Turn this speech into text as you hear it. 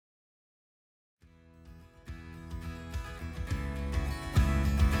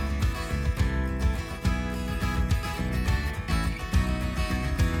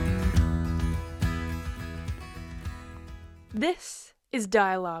This is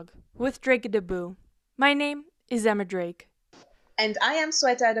Dialogue with Drake Debu. My name is Emma Drake. And I am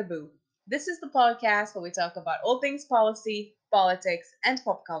Sweta Dabu. This is the podcast where we talk about all things policy, politics, and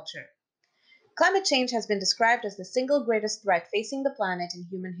pop culture. Climate change has been described as the single greatest threat facing the planet in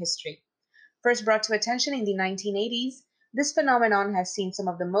human history. First brought to attention in the 1980s, this phenomenon has seen some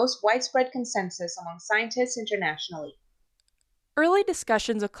of the most widespread consensus among scientists internationally. Early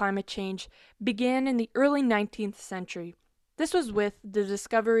discussions of climate change began in the early 19th century. This was with the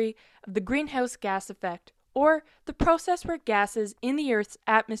discovery of the greenhouse gas effect, or the process where gases in the Earth's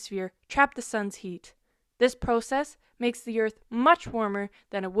atmosphere trap the sun's heat. This process makes the Earth much warmer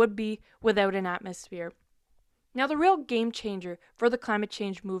than it would be without an atmosphere. Now, the real game changer for the climate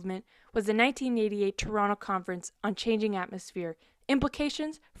change movement was the 1988 Toronto Conference on Changing Atmosphere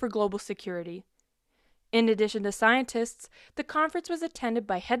Implications for Global Security. In addition to scientists, the conference was attended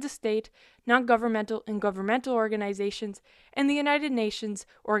by heads of state, non governmental and governmental organizations, and the United Nations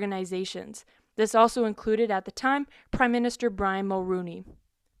organizations. This also included, at the time, Prime Minister Brian Mulroney.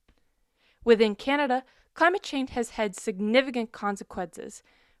 Within Canada, climate change has had significant consequences.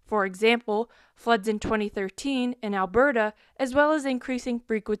 For example, floods in 2013 in Alberta, as well as increasing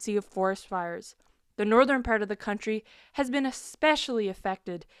frequency of forest fires. The northern part of the country has been especially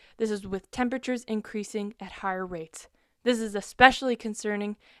affected. This is with temperatures increasing at higher rates. This is especially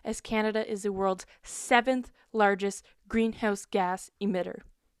concerning as Canada is the world's seventh largest greenhouse gas emitter.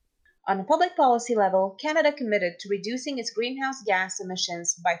 On a public policy level, Canada committed to reducing its greenhouse gas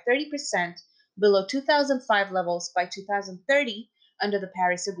emissions by 30% below 2005 levels by 2030 under the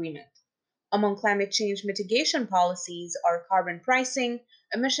Paris Agreement. Among climate change mitigation policies are carbon pricing,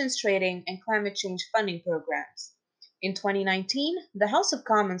 emissions trading, and climate change funding programs. In 2019, the House of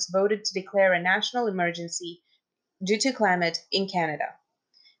Commons voted to declare a national emergency due to climate in Canada.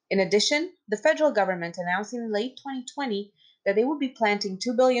 In addition, the federal government announced in late 2020 that they would be planting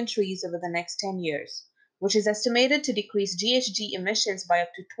 2 billion trees over the next 10 years, which is estimated to decrease GHG emissions by up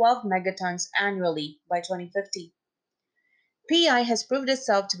to 12 megatons annually by 2050. PEI has proved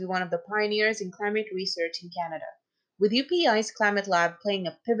itself to be one of the pioneers in climate research in Canada, with UPEI's Climate Lab playing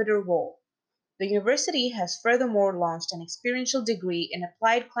a pivotal role. The university has furthermore launched an experiential degree in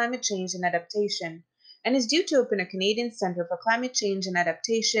applied climate change and adaptation and is due to open a Canadian Center for Climate Change and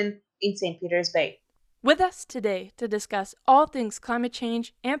Adaptation in St. Peters Bay. With us today to discuss all things climate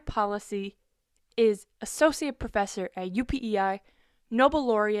change and policy is Associate Professor at UPEI, Nobel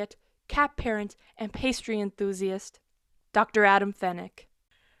Laureate, cat parent, and pastry enthusiast, Dr. Adam Fennick.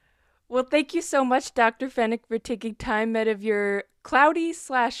 Well, thank you so much, Dr. Fennick, for taking time out of your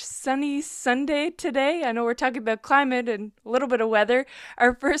cloudy/sunny Sunday today. I know we're talking about climate and a little bit of weather.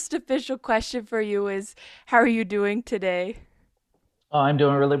 Our first official question for you is, how are you doing today? Oh, I'm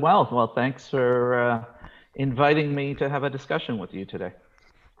doing really well. Well, thanks for inviting me to have a discussion with you today.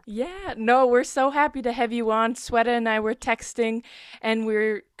 Yeah, no, we're so happy to have you on. Sweta and I were texting and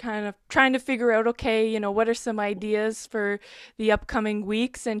we're kind of trying to figure out, okay, what are some ideas for the upcoming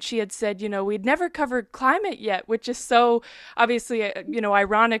weeks? And she had said, we'd never covered climate yet, which is so obviously,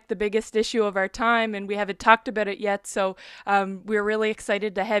 ironic, the biggest issue of our time, and we haven't talked about it yet. So we're really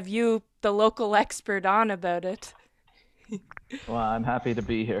excited to have you, the local expert, on about it. Well, I'm happy to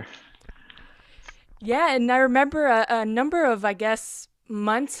be here. Yeah, and I remember a number of, I guess,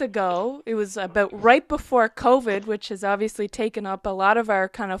 months ago, it was about right before COVID, which has obviously taken up a lot of our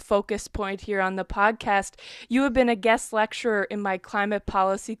kind of focus point here on the podcast. You have been a guest lecturer in my climate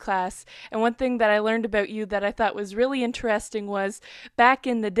policy class. And one thing that I learned about you that I thought was really interesting was back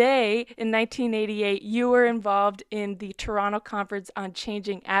in the day, in 1988, you were involved in the Toronto Conference on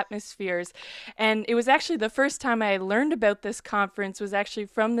Changing Atmospheres. And it was actually the first time I learned about this conference was actually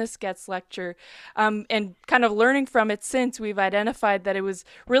from this guest lecture. And kind of learning from it since, we've identified that it was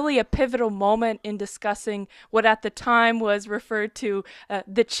really a pivotal moment in discussing what at the time was referred to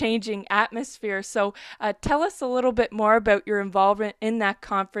the changing atmosphere. So tell us a little bit more about your involvement in that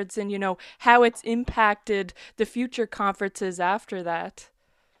conference and, how it's impacted the future conferences after that.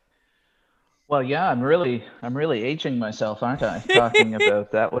 Well, yeah, I'm really aging myself, aren't I? Talking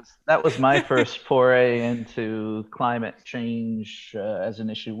about that was my first foray into climate change as an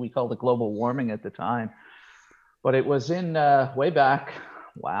issue. We called it global warming at the time, but it was in way back.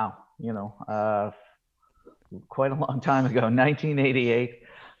 Wow, quite a long time ago, 1988.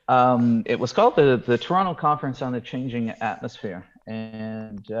 It was called the Toronto Conference on the Changing Atmosphere,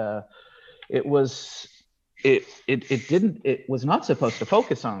 and it was it was not supposed to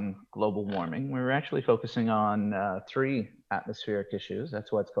focus on global warming. We were actually focusing on three atmospheric issues.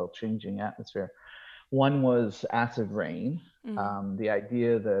 That's why it's called changing atmosphere. One was acid rain, the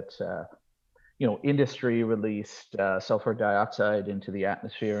idea that industry released sulfur dioxide into the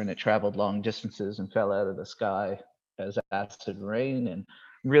atmosphere, and it traveled long distances and fell out of the sky as acid rain, and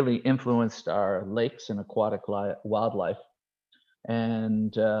really influenced our lakes and aquatic wildlife.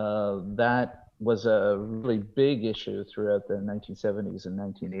 And that was a really big issue throughout the 1970s and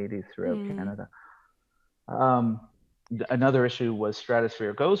 1980s throughout Canada. Another issue was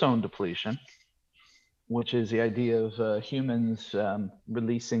stratospheric ozone depletion, which is the idea of humans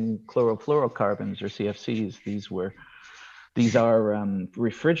releasing chlorofluorocarbons, or CFCs. These are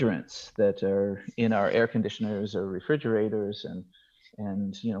refrigerants that are in our air conditioners or refrigerators, and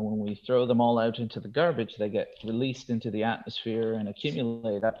when we throw them all out into the garbage, they get released into the atmosphere and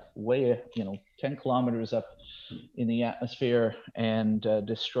accumulate up way 10 kilometers up in the atmosphere and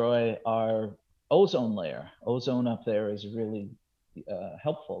destroy our ozone layer. Ozone up there is really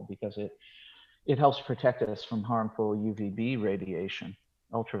helpful because it helps protect us from harmful UVB radiation,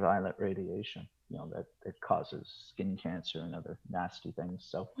 ultraviolet radiation, that causes skin cancer and other nasty things.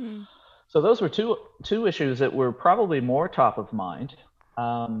 So those were two issues that were probably more top of mind.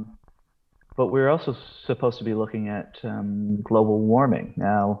 But we're also supposed to be looking at global warming.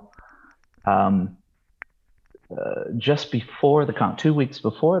 Now, just before 2 weeks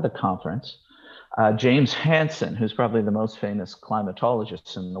before the conference, James Hansen, who's probably the most famous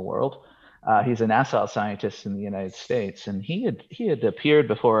climatologist in the world, he's a NASA scientist in the United States, and he had appeared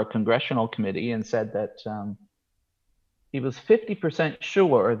before a congressional committee and said that he was 50%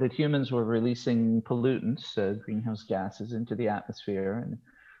 sure that humans were releasing pollutants, greenhouse gases, into the atmosphere, and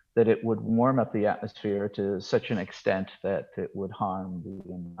that it would warm up the atmosphere to such an extent that it would harm the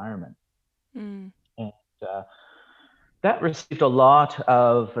environment. And that received a lot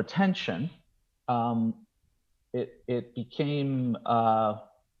of attention. It became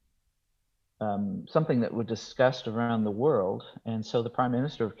something that was discussed around the world. And so the Prime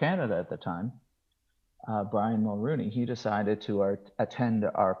Minister of Canada at the time, Brian Mulroney, he decided to attend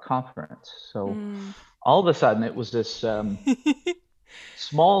our conference. So all of a sudden, it was this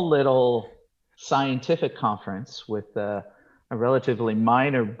small little scientific conference with a relatively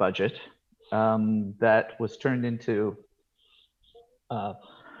minor budget that was turned into a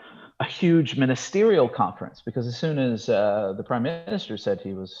huge ministerial conference, because as soon as the Prime Minister said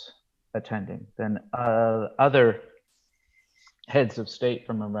he was attending, then other heads of state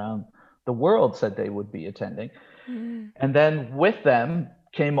from around the world said they would be attending. And then with them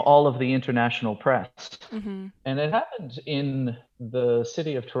came all of the international press. And it happened in the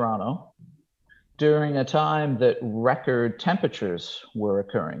city of Toronto during a time that record temperatures were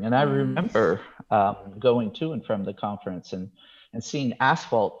occurring. And I remember going to and from the conference and seeing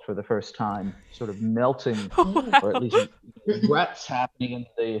asphalt for the first time sort of melting, or at least ruts happening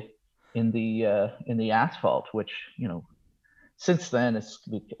in the asphalt, which, since then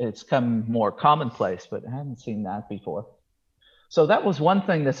it's come more commonplace, but I hadn't seen that before. So that was one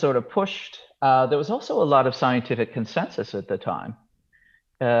thing that sort of pushed. There was also a lot of scientific consensus at the time.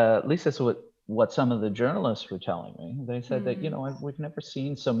 At least that's what some of the journalists were telling me. They said that, we've never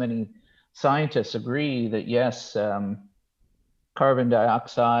seen so many scientists agree that yes, carbon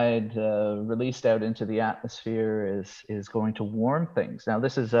dioxide released out into the atmosphere is going to warm things. Now,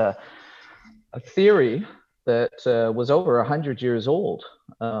 this is a theory that was over 100 years old.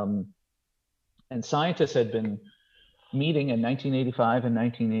 And scientists had been meeting in 1985 and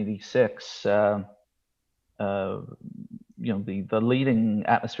 1986, the leading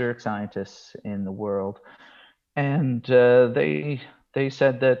atmospheric scientists in the world. And they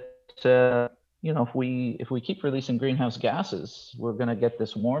said that, if we keep releasing greenhouse gases, we're going to get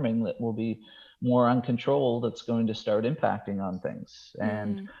this warming that will be more uncontrolled. It's going to start impacting on things.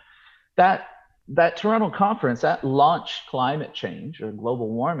 And that Toronto conference, that launched climate change, or global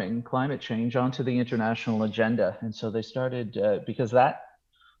warming, climate change, onto the international agenda. And so they started, because that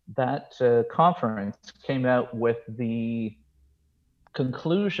conference came out with the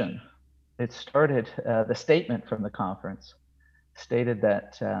conclusion. It started, the statement from the conference stated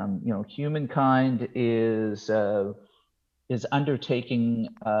that humankind is undertaking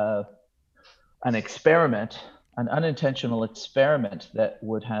an experiment, an unintentional experiment that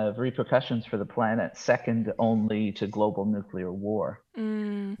would have repercussions for the planet second only to global nuclear war.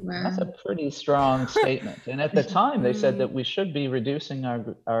 Wow. That's a pretty strong statement. And at the time, they said that we should be reducing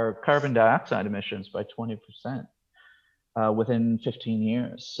our carbon dioxide emissions by 20% within 15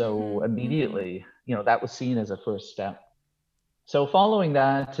 years. So immediately, that was seen as a first step. So following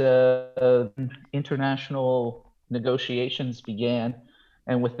that, international negotiations began.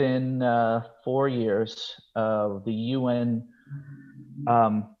 And within 4 years, the UN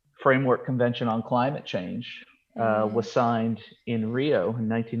Framework Convention on Climate Change was signed in Rio in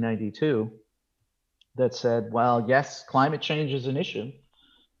 1992. that said, well, yes, climate change is an issue,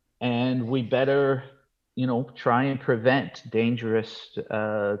 and we better, try and prevent dangerous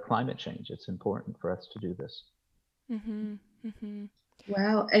climate change. It's important for us to do this. Mm-hmm. Mm-hmm.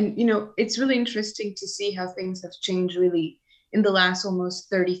 Wow. And, it's really interesting to see how things have changed really in the last almost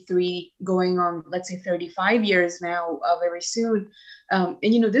 33, going on, let's say 35 years now, very soon. And,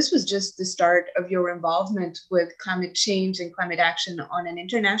 this was just the start of your involvement with climate change and climate action on an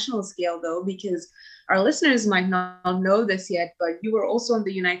international scale, though, because our listeners might not know this yet, but you were also on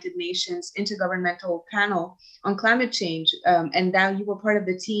the United Nations Intergovernmental Panel on Climate Change. And now you were part of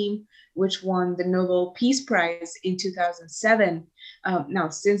the team which won the Nobel Peace Prize in 2007. Now,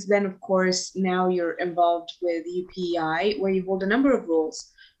 since then, of course, now you're involved with UPEI, where you hold a number of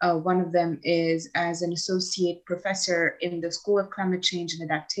roles. One of them is as an associate professor in the School of Climate Change and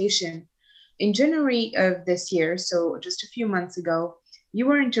Adaptation. In January of this year, so just a few months ago, you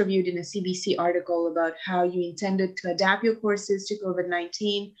were interviewed in a CBC article about how you intended to adapt your courses to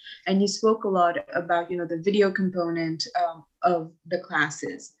COVID-19, and you spoke a lot about, the video component of the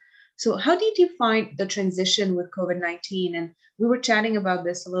classes. So how did you find the transition with COVID-19? And we were chatting about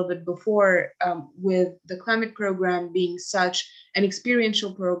this a little bit before, with the climate program being such an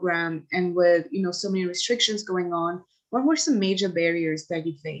experiential program and with, so many restrictions going on. What were some major barriers that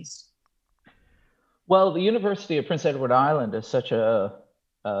you faced? Well, the University of Prince Edward Island is such a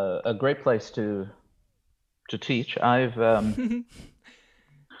great place to teach. I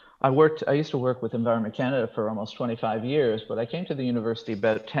used to work with Environment Canada for almost 25 years, but I came to the university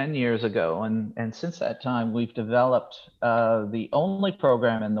about 10 years ago. And since that time, we've developed the only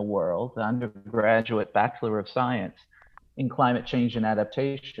program in the world, the undergraduate Bachelor of Science in Climate Change and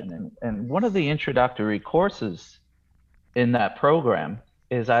Adaptation. And one of the introductory courses in that program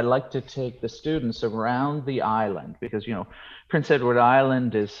is I like to take the students around the island because, Prince Edward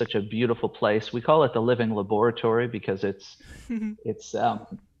Island is such a beautiful place. We call it the living laboratory because it's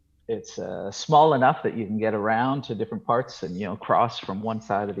small enough that you can get around to different parts and cross from one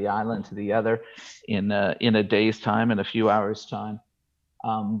side of the island to the other in a day's time, in a few hours' time.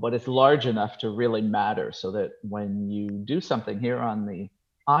 But it's large enough to really matter, so that when you do something here on the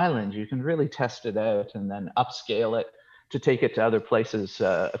island, you can really test it out and then upscale it to take it to other places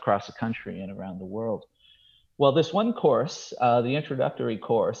across the country and around the world. Well, this one course, the introductory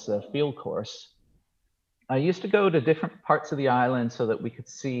course, the field course, I used to go to different parts of the island so that we could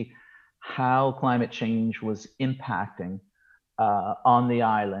see how climate change was impacting on the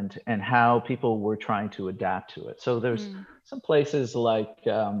island and how people were trying to adapt to it. So there's some places like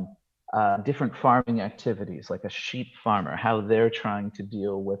different farming activities, like a sheep farmer, how they're trying to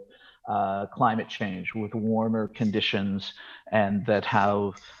deal with climate change, with warmer conditions, and that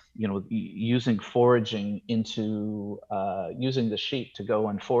how using foraging into using the sheep to go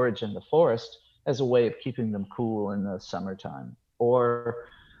and forage in the forest as a way of keeping them cool in the summertime, or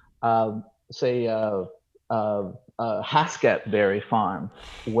say a Hascat berry farm,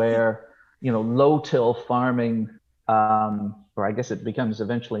 where low-till farming, or I guess it becomes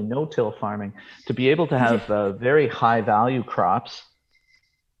eventually no-till farming, to be able to have very high-value crops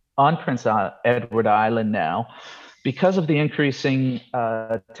on Prince Edward Island now, because of the increasing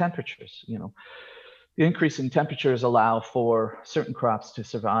temperatures. The increasing temperatures allow for certain crops to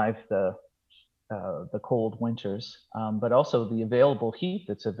survive the cold winters, but also the available heat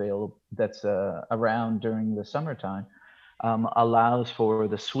that's around during the summertime allows for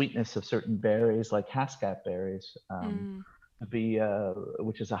the sweetness of certain berries like Hascat berries to be,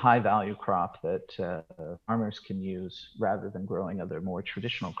 which is a high value crop that farmers can use rather than growing other more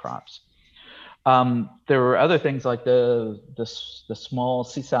traditional crops. There were other things like the small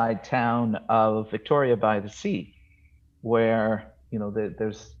seaside town of Victoria by the Sea, where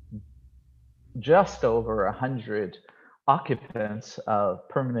there's just over 100 occupants,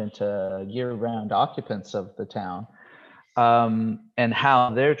 permanent year-round occupants of the town, and how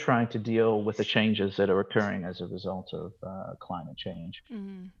they're trying to deal with the changes that are occurring as a result of climate change.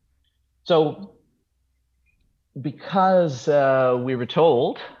 So because we were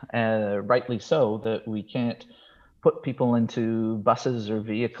told, rightly so, that we can't put people into buses or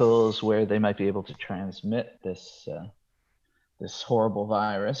vehicles where they might be able to transmit this horrible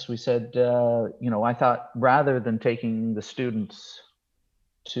virus, we said, I thought rather than taking the students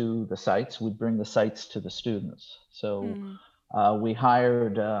to the sites, we'd bring the sites to the students. So we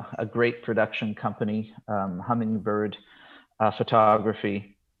hired a great production company, Hummingbird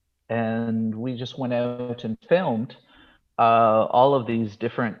Photography, and we just went out and filmed all of these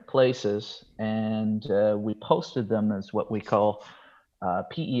different places, and we posted them as what we call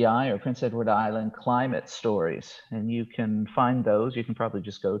PEI, or Prince Edward Island Climate Stories. And you can find those. You can probably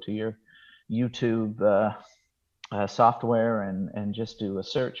just go to your YouTube software and just do a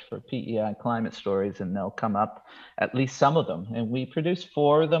search for PEI climate stories, and they'll come up, at least some of them. And we produced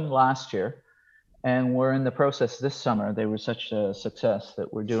 4 of them last year, and we're in the process this summer. They were such a success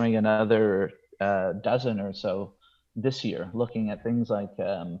that we're doing another dozen or so this year, looking at things like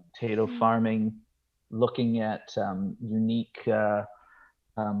potato farming, looking at unique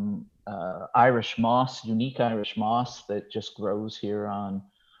Irish moss, unique Irish moss that just grows here on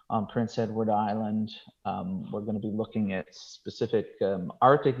Prince Edward Island. We're going to be looking at specific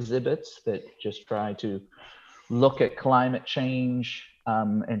art exhibits that just try to look at climate change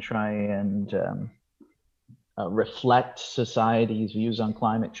and try and reflect society's views on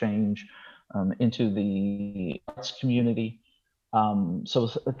climate change into the arts community. So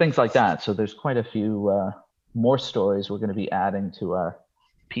things like that. So there's quite a few more stories we're going to be adding to our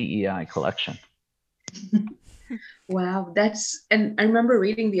PEI collection. Wow, and I remember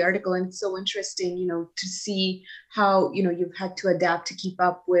reading the article, and it's so interesting, to see how, you've had to adapt to keep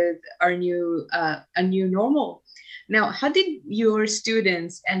up with our new, a new normal. Now, how did your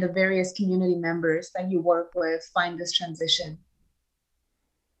students and the various community members that you work with find this transition?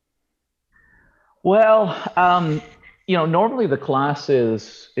 Well, normally the class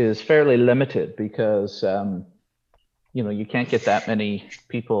is fairly limited because, you can't get that many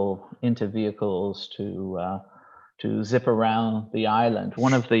people into vehicles to zip around the island.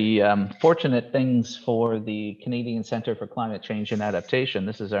 One of the fortunate things for the Canadian Centre for Climate Change and Adaptation,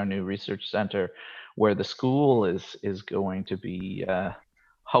 this is our new research center where the school is going to be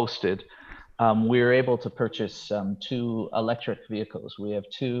hosted. We were able to purchase 2 electric vehicles. We have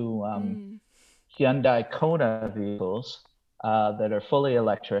 2 Hyundai Kona vehicles that are fully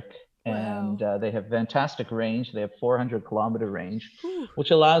electric. And they have fantastic range. They have 400-kilometer range,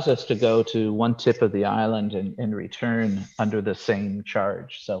 which allows us to go to one tip of the island and return under the same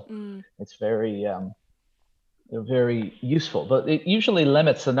charge. So it's very, they're very useful. But it usually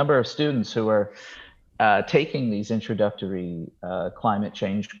limits the number of students who are taking these introductory climate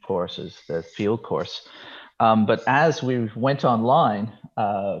change courses, the field course. But as we went online,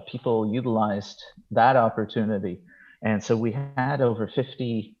 people utilized that opportunity. And so we had over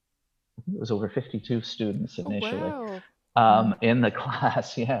 50, it was over 52 students initially in the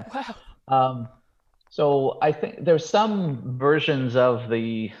class. Yeah. Wow. So I think there's some versions of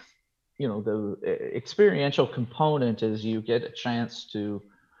the, the experiential component is you get a chance to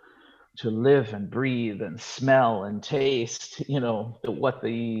live and breathe and smell and taste, what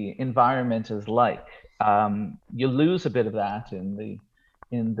the environment is like. You lose a bit of that in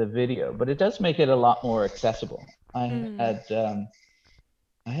the video, but it does make it a lot more accessible. I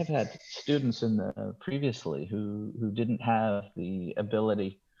have had students in the previously who didn't have the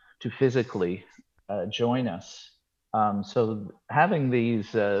ability to physically join us. So having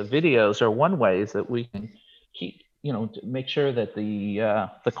these videos are one way that we can keep, to make sure that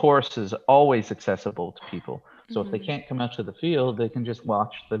the course is always accessible to people. So if they can't come out to the field, they can just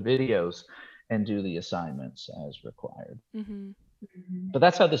watch the videos and do the assignments as required. But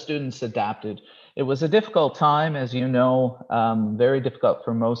that's how the students adapted. It was a difficult time, as you know, very difficult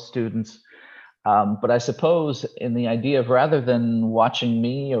for most students. But I suppose in the idea of rather than watching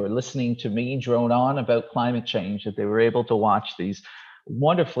me or listening to me drone on about climate change, that they were able to watch these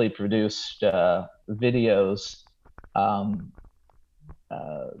wonderfully produced videos and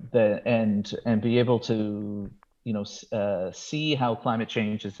be able to, see how climate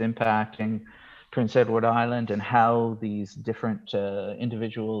change is impacting Prince Edward Island and how these different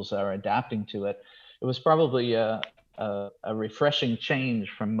individuals are adapting to it. It was probably a refreshing change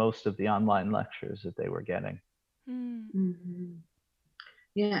from most of the online lectures that they were getting.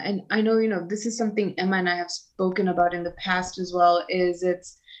 Yeah, and I know, this is something Emma and I have spoken about in the past as well, is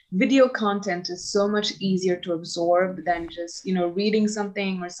it's video content is so much easier to absorb than just, reading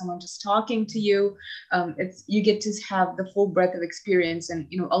something or someone just talking to you. You get to have the full breadth of experience, and,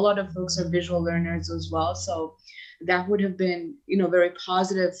 a lot of folks are visual learners as well. So that would have been, very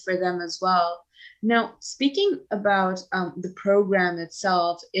positive for them as well. Now, speaking about the program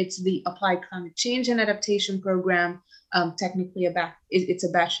itself, it's the Applied Climate Change and Adaptation program. Technically, it's a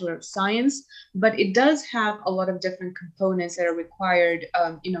Bachelor of Science, but it does have a lot of different components that are required,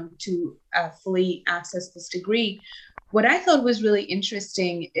 to fully access this degree. What I thought was really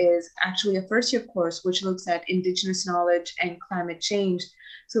interesting is actually a first-year course, which looks at Indigenous knowledge and climate change.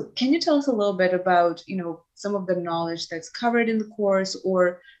 So can you tell us a little bit about, some of the knowledge that's covered in the course,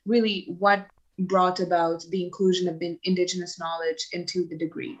 or really what brought about the inclusion of the Indigenous knowledge into the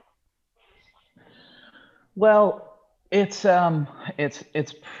degree? Well, it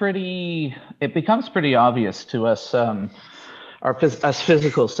becomes pretty obvious to us us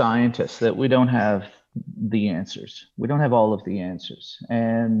physical scientists, that we don't have the answers. We don't have all of the answers.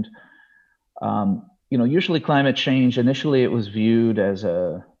 And, usually climate change, initially it was viewed as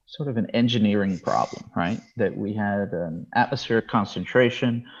a sort of an engineering problem, right? That we had an atmospheric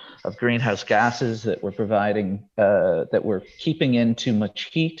concentration of greenhouse gases that were providing, that were keeping in too much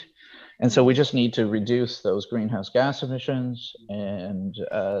heat. And so we just need to reduce those greenhouse gas emissions, and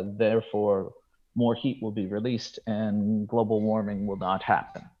therefore more heat will be released and global warming will not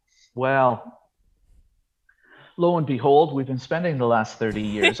happen. Well, lo and behold, we've been spending the last 30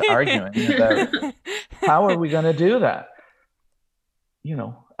 years arguing about how are we going to do that?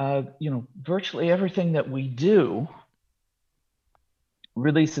 Virtually everything that we do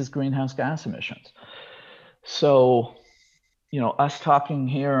releases greenhouse gas emissions. So, us talking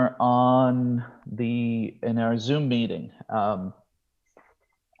here in our Zoom meeting,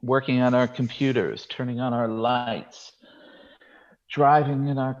 working on our computers, turning on our lights, driving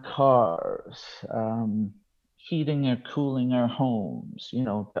in our cars, heating or cooling our homes,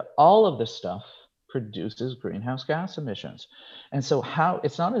 all of this stuff produces greenhouse gas emissions. And so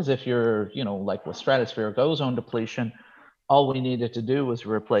it's not as if you're, like with stratospheric ozone depletion, all we needed to do was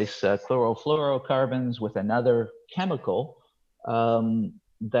replace chlorofluorocarbons with another chemical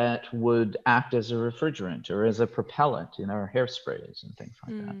that would act as a refrigerant or as a propellant in our hairsprays and things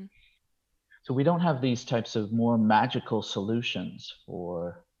like that. So we don't have these types of more magical solutions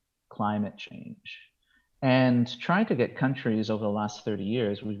for climate change. And trying to get countries over the last 30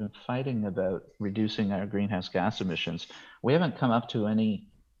 years, we've been fighting about reducing our greenhouse gas emissions. We haven't come up to any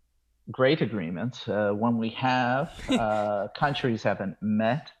great agreements. When we have, countries haven't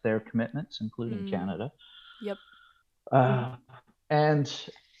met their commitments, including Canada. Yep. And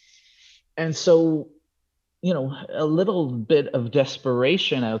so, a little bit of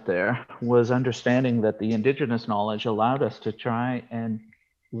desperation out there was understanding that the Indigenous knowledge allowed us to try and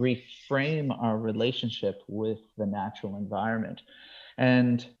reframe our relationship with the natural environment.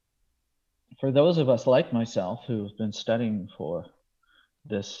 And for those of us like myself who've been studying for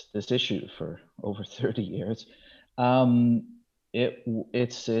this issue for over 30 years,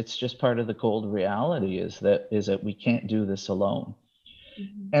 it's just part of the cold reality is that we can't do this alone.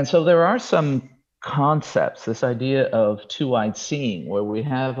 And so there are some concepts, this idea of two-eyed seeing, where we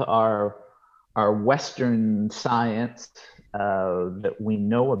have our Western science that we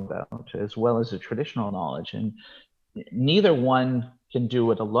know about, as well as the traditional knowledge, and neither one can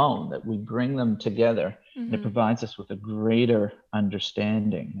do it alone, that we bring them together, and it provides us with a greater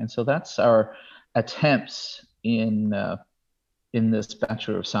understanding. And so that's our attempts in this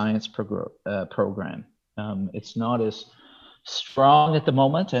Bachelor of Science program. It's not as strong at the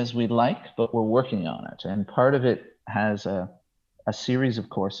moment as we'd like, but we're working on it. And part of it has a series of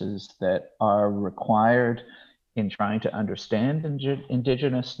courses that are required in trying to understand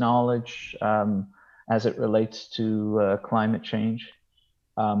Indigenous knowledge as it relates to climate change.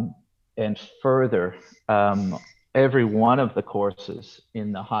 And further, every one of the courses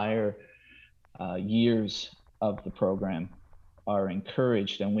in the higher years of the program are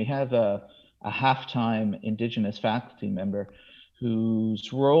encouraged. And we have a half-time Indigenous faculty member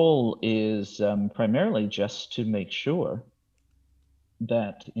whose role is primarily just to make sure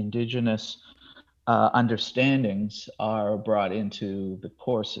that Indigenous understandings are brought into the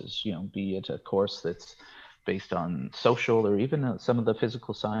courses, be it a course that's based on social or even some of the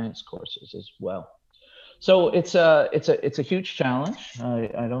physical science courses as well. So it's a huge challenge.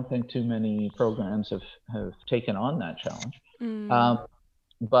 I don't think too many programs have taken on that challenge.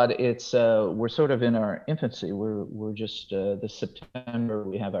 But we're sort of in our infancy. We're just this September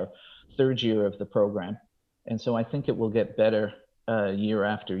we have our third year of the program, and so I think it will get better year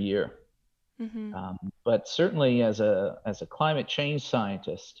after year. But certainly as a climate change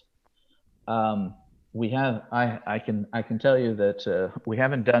scientist, I can tell you that we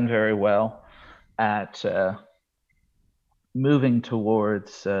haven't done very well at moving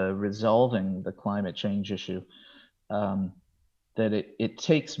towards resolving the climate change issue. That it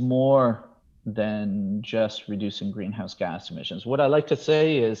takes more than just reducing greenhouse gas emissions. What I like to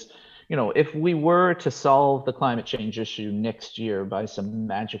say is, if we were to solve the climate change issue next year by some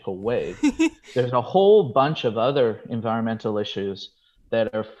magical way, there's a whole bunch of other environmental issues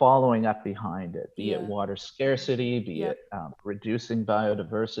that are following up behind it, be it water scarcity, be it reducing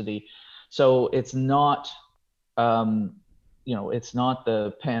biodiversity. So it's not, it's not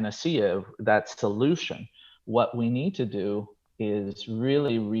the panacea, that solution. What we need to do is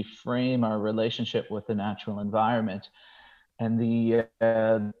really reframe our relationship with the natural environment. And the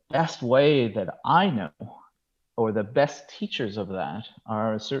best way that I know, or the best teachers of that,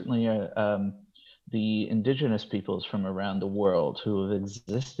 are certainly the indigenous peoples from around the world who have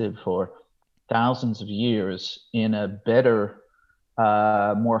existed for thousands of years in a better,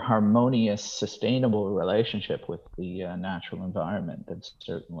 more harmonious, sustainable relationship with the natural environment than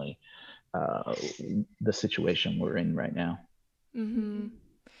certainly the situation we're in right now. Mm-hmm.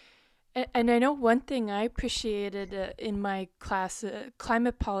 And I know one thing I appreciated in my class,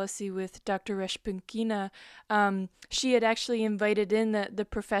 climate policy with Dr. Reshpunkina, she had actually invited in the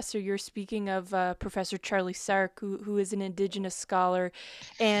professor you're speaking of, Professor Charlie Sark, who is an Indigenous scholar.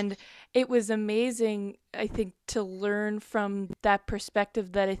 And it was amazing, I think, to learn from that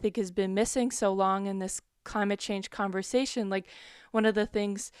perspective that I think has been missing so long in this climate change conversation. Like, one of the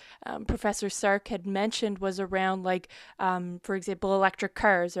things Professor Sark had mentioned was around, like, for example, electric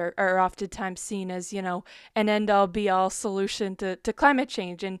cars are oftentimes seen as, an end all be all solution to climate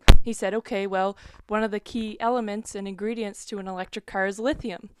change. And he said, okay, well, one of the key elements and ingredients to an electric car is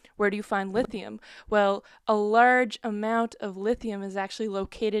lithium. Where do you find lithium? Well, a large amount of lithium is actually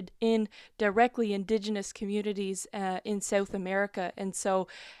located in directly indigenous communities in South America. And so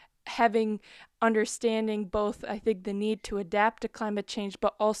understanding both, I think, the need to adapt to climate change,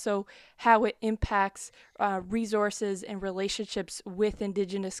 but also how it impacts resources and relationships with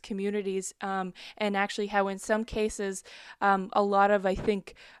indigenous communities, and actually how in some cases a lot of, I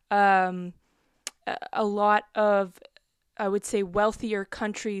think, a lot of, I would say, wealthier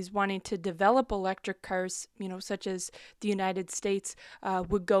countries wanting to develop electric cars, such as the United States,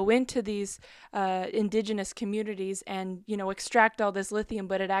 would go into these indigenous communities and, extract all this lithium,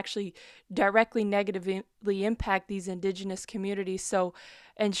 but it actually directly negatively impact these indigenous communities. So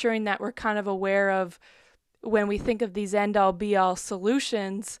ensuring that we're kind of aware of, when we think of these end-all be-all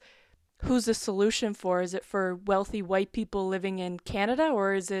solutions, who's the solution for? Is it for wealthy white people living in Canada,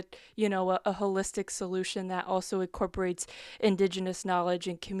 or is it, a holistic solution that also incorporates indigenous knowledge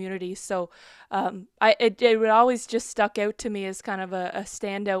and communities? So it would always just stuck out to me as kind of a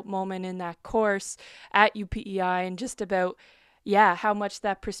standout moment in that course at UPEI, and just about, how much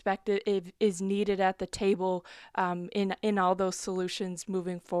that perspective is needed at the table in all those solutions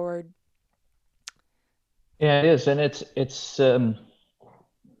moving forward. Yeah, it is, and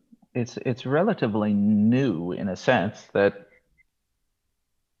it's relatively new in a sense that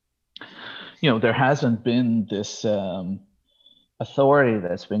there hasn't been this authority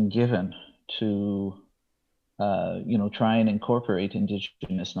that's been given to try and incorporate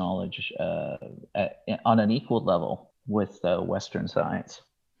indigenous knowledge on an equal level with Western science.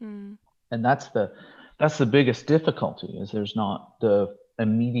 And that's the biggest difficulty, is there's not the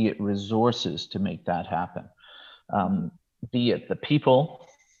immediate resources to make that happen. Be it the people,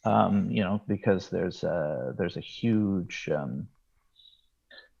 because there's a huge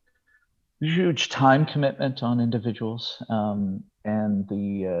time commitment on individuals, and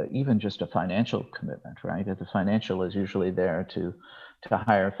the even just a financial commitment, right? The financial is usually there to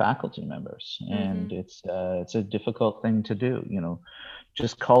hire faculty members, and it's a difficult thing to do.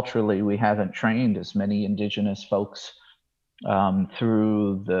 Just culturally, we haven't trained as many Indigenous folks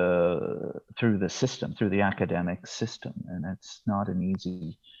through the system, through the academic system, and it's not an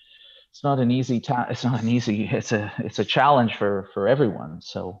easy it's a challenge for everyone.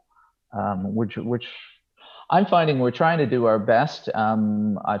 So which I'm finding we're trying to do our best.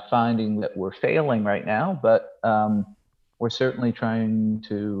 I'm finding that we're failing right now, but we're certainly trying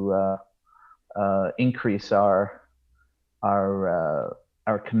to increase our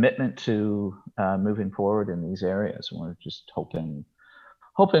commitment to moving forward in these areas. And we're just hoping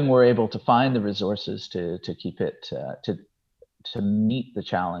we're able to find the resources to keep it to meet the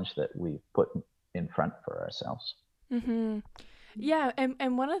challenge that we've put in front for ourselves. Mm-hmm. Yeah,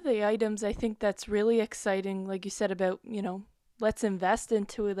 and one of the items I think that's really exciting, like you said, about, let's invest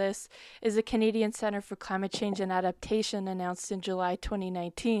into this, is the Canadian Centre for Climate Change and Adaptation, announced in July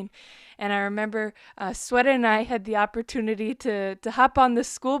 2019. And I remember Sweta and I had the opportunity to hop on the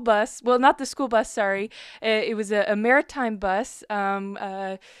school bus. Well, not the school bus, sorry. It was a maritime bus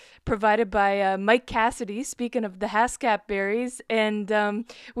provided by Mike Cassidy, speaking of the Haskap berries. And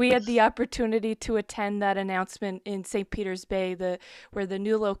we had the opportunity to attend that announcement in St. Peter's Bay, where the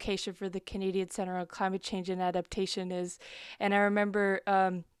new location for the Canadian Centre on Climate Change and Adaptation is. And I remember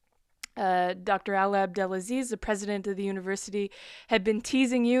Dr. Ala Abdelaziz, the president of the university, had been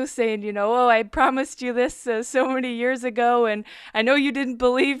teasing you, saying, I promised you this so many years ago, and I know you didn't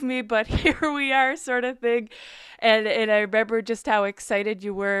believe me, but here we are, sort of thing. And I remember just how excited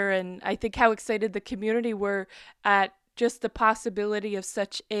you were, and I think how excited the community were at just the possibility of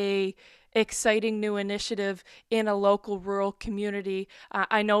such a exciting new initiative in a local rural community.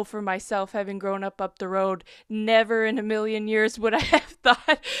 I know for myself, having grown up the road, never in a million years would I have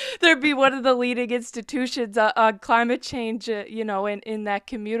thought there'd be one of the leading institutions on climate change, in that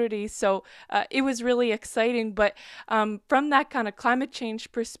community. So it was really exciting. But from that kind of climate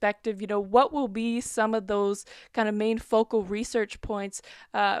change perspective, what will be some of those kind of main focal research points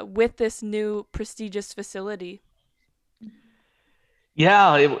with this new prestigious facility?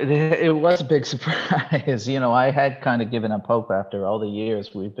 Yeah, it was a big surprise. I had kind of given up hope after all the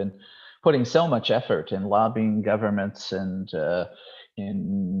years we've been putting so much effort in lobbying governments and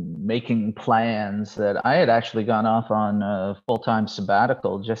in making plans that I had actually gone off on a full-time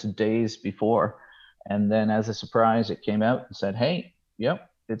sabbatical just days before. And then as a surprise, it came out and said, hey, yep,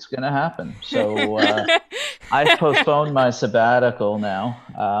 it's going to happen. So I've postponed my sabbatical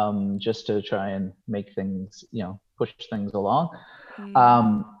now, just to try and make things, push things along.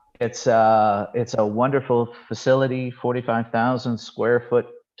 Mm. It's a wonderful facility, 45,000 square foot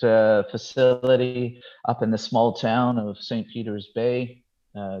facility up in the small town of St. Peter's Bay.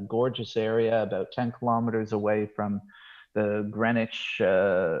 Gorgeous area, about 10 kilometers away from the Greenwich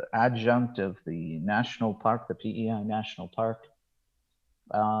adjunct of the national park, the PEI National Park.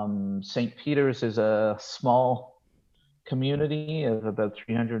 St. Peter's is a small community of about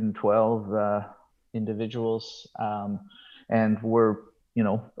 312 individuals. And when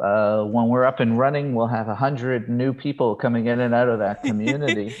we're up and running, we'll have 100 new people coming in and out of that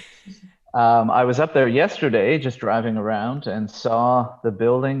community. I was up there yesterday, just driving around, and saw the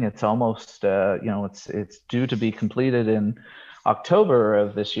building. It's almost, it's due to be completed in October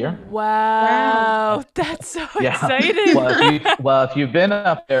of this year. Wow, that's so Yeah. exciting. If you've been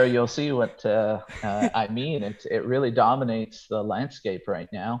up there, you'll see what I mean. It really dominates the landscape right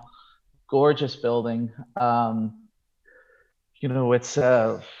now. Gorgeous building. I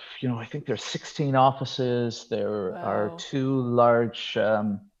think there's 16 offices. There are Wow. 2 large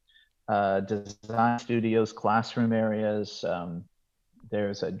design studios, classroom areas.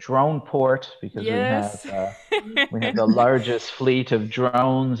 There's a drone port because Yes. we have the largest fleet of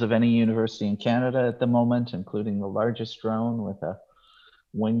drones of any university in Canada at the moment, including the largest drone with a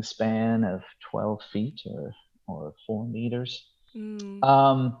wingspan of 12 feet or 4 meters.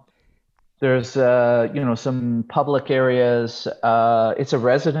 Mm. There's some public areas. It's a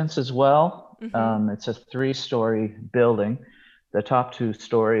residence as well. Mm-hmm. It's a 3-story building. The top 2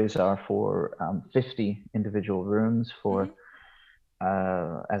 stories are for 50 individual rooms for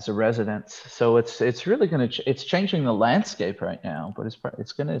as a residence. So it's really going to it's changing the landscape right now, but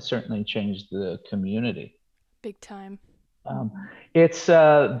it's going to certainly change the community. Big time. It's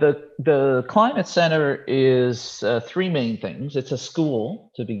the Climate Center is 3 main things. It's a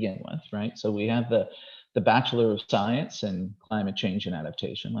school to begin with, right? So we have the Bachelor of Science in Climate Change and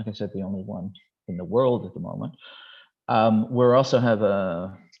Adaptation. Like I said, the only one in the world at the moment. We also have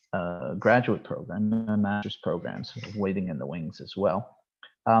a graduate program, a master's program, sort of waiting in the wings as well.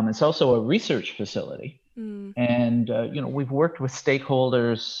 It's also a research facility. Mm. And, we've worked with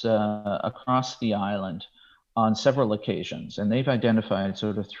stakeholders across the island on several occasions, and they've identified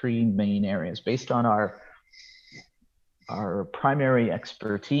sort of 3 main areas based on our primary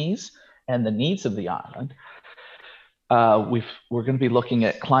expertise and the needs of the island. We're going to be looking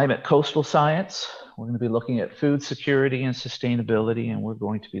at climate coastal science. We're going to be looking at food security and sustainability, and we're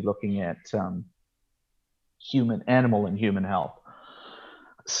going to be looking at animal and human health.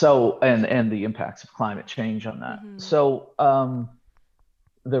 So, and the impacts of climate change on that. Mm-hmm. So,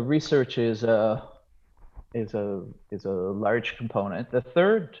 the research is a large component. The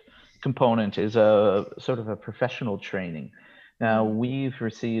third component is a sort of a professional training. Now, we've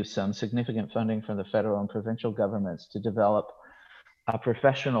received some significant funding from the federal and provincial governments to develop a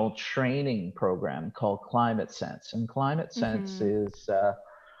professional training program called Climate Sense. And Climate Sense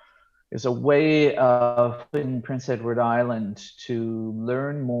is a way of in Prince Edward Island to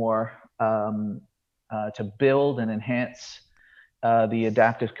learn more, to build and enhance the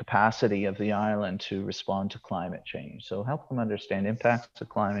adaptive capacity of the island to respond to climate change. So help them understand impacts of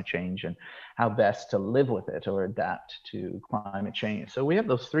climate change and how best to live with it or adapt to climate change. So we have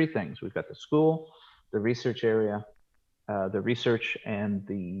those 3 things. We've got the school, the research area, the research, and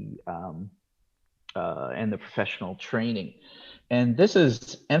the professional training. And this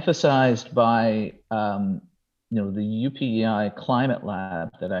is emphasized by the UPEI Climate Lab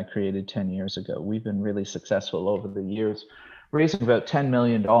that I created 10 years ago. We've been really successful over the years, raising about $10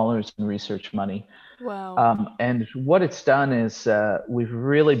 million in research money. Wow. And what it's done is we've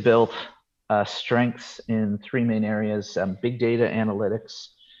really built strengths in 3 main areas: big data analytics,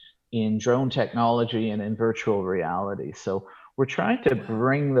 in drone technology, and in virtual reality. So we're trying to Wow.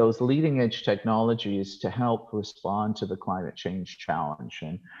 bring those leading edge technologies to help respond to the climate change challenge.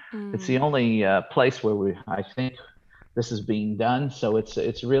 And it's the Mm. only place where I think this is being done. So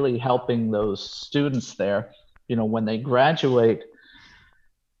it's really helping those students there, when they graduate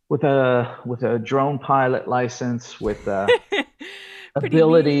with a drone pilot license, with Pretty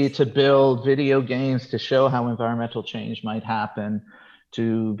ability neat. to build video games to show how environmental change might happen,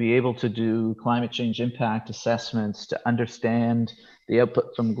 to be able to do climate change impact assessments, to understand the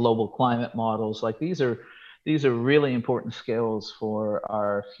output from global climate models. Like these are really important skills for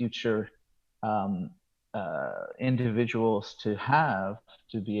our future individuals to have,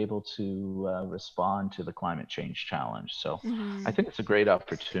 to be able to respond to the climate change challenge. So I Hmm. think it's a great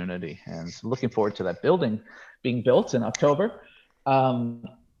opportunity, and looking forward to that building being built in October. I'm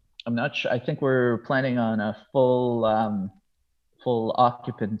not sure. I think we're planning on a full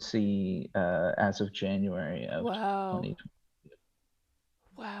occupancy as of January of Wow. 2020.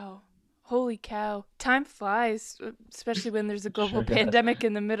 Wow. Holy cow. Time flies, especially when there's a global Sure does. pandemic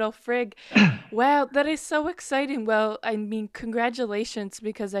in the middle. Frig. Wow, that is so exciting. Well, I mean, congratulations,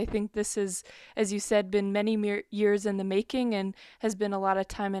 because I think this is, as you said, been many years in the making, and has been a lot of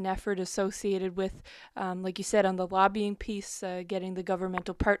time and effort associated with, like you said, on the lobbying piece, getting the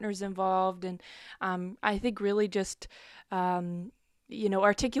governmental partners involved. And I think really just,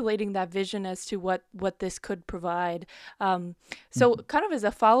 articulating that vision as to what this could provide. So, Mhm. kind of as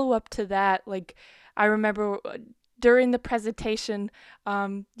a follow up to that, like I remember during the presentation,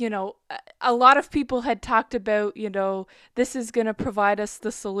 a lot of people had talked about, this is going to provide us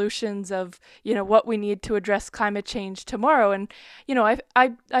the solutions of, what we need to address climate change tomorrow. And,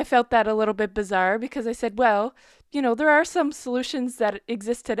 I felt that a little bit bizarre, because I said, well, there are some solutions that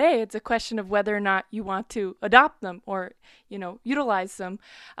exist today. It's a question of whether or not you want to adopt them or, utilize them.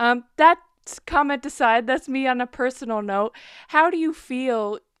 That comment aside, that's me on a personal note. How do you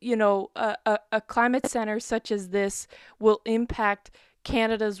feel, a climate center such as this will impact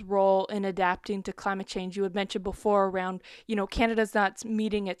Canada's role in adapting to climate change? You had mentioned before around, Canada's not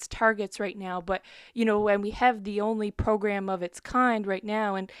meeting its targets right now, but, when we have the only program of its kind right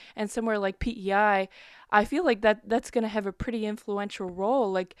now, and somewhere like PEI, I feel like that's going to have a pretty influential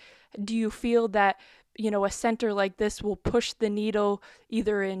role. Like, do you feel that, a center like this will push the needle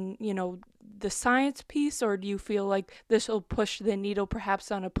either in, the science piece, or do you feel like this will push the needle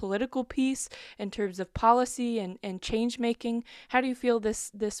perhaps on a political piece in terms of policy and change making? How do you feel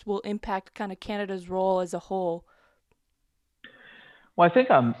this will impact kind of Canada's role as a whole? Well, I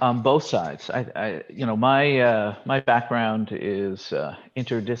think on both sides. My background is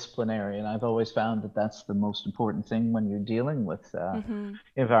interdisciplinary, and I've always found that that's the most important thing when you're dealing with Mm-hmm.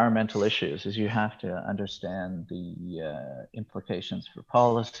 environmental issues, is you have to understand the implications for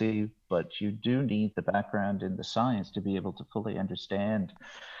policy, but you do need the background in the science to be able to fully understand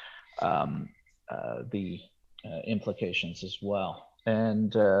um, the implications as well.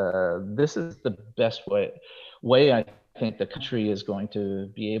 And this is the best way I think the country is going to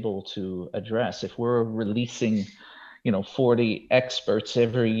be able to address. If we're releasing 40 experts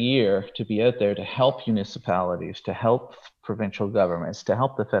every year to be out there to help municipalities, to help provincial governments, to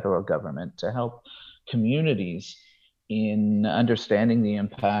help the federal government, to help communities in understanding the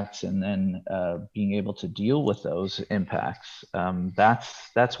impacts, and then being able to deal with those impacts.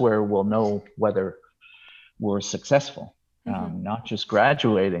 That's where we'll know whether we're successfve. Mm-hmm. Not just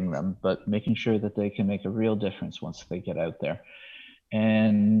graduating them, but making sure that they can make a real difference once they get out there.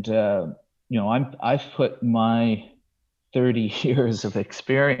 And I've put my 30 years of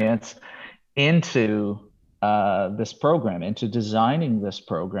experience into this program, into designing this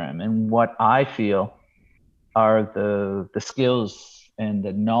program, and what I feel are the skills and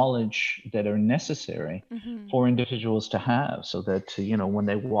the knowledge that are necessary Mm-hmm. for individuals to have, so that when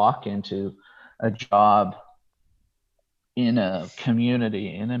they walk into a job in a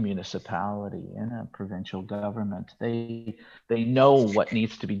community, in a municipality, in a provincial government, they know what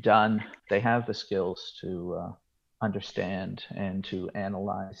needs to be done. They have the skills to understand and to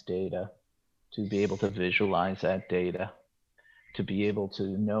analyze data, to be able to visualize that data, to be able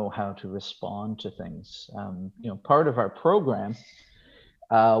to know how to respond to things. Part of our program,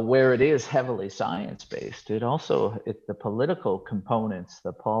 where it is heavily science-based, the political components,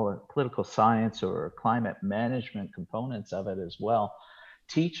 the political science or climate management components of it as well,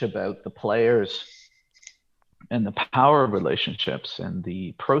 teach about the players and the power relationships and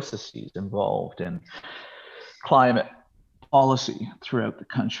the processes involved in climate policy throughout the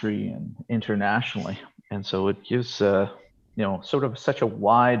country and internationally. And so it gives sort of such a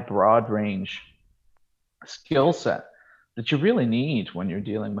wide, broad range skill set that you really need when you're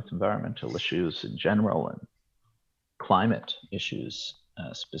dealing with environmental issues in general and climate issues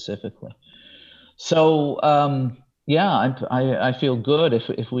specifically. So I feel good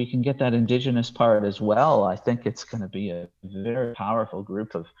if we can get that indigenous part as well. I think it's going to be a very powerful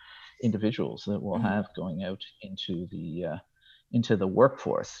group of individuals that we'll have going out into the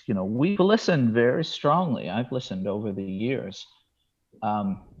workforce. You know, we've listened very strongly. I've listened over the years.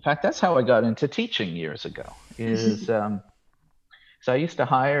 In fact, that's how I got into teaching years ago. So I used to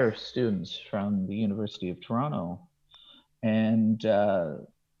hire students from the University of Toronto, and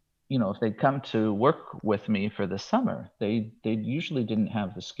you know, if they'd come to work with me for the summer, they usually didn't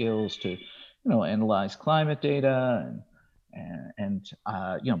have the skills to, you know, analyze climate data, and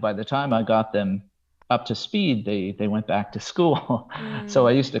you know, by the time I got them up to speed, they went back to school. So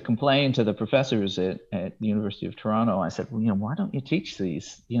I used to complain to the professors at the University of Toronto. I said, well, you know, why don't you teach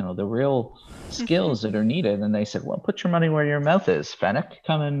these, you know, the real skills that are needed? And they said, well, put your money where your mouth is, Fenwick.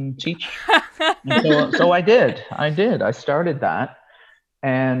 Come and teach. And so I did. I started that.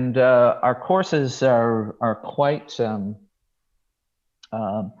 And our courses are quite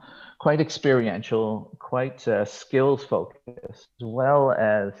quite experiential, quite skills focused, as well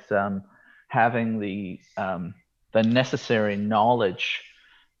as having the necessary knowledge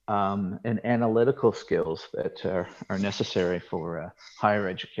and analytical skills that are necessary for higher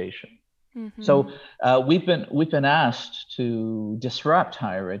education. So we've been asked to disrupt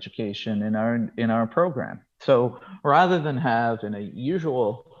higher education in our program. So rather than have in a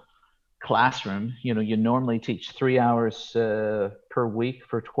usual classroom, you know, you normally teach 3 hours per week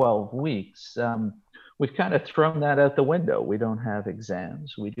for 12 weeks. We've kind of thrown that out the window. We don't have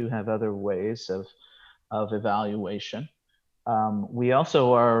exams. We do have other ways of evaluation. We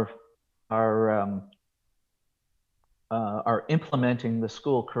also are implementing the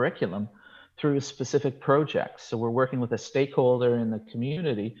school curriculum through specific projects. So we're working with a stakeholder in the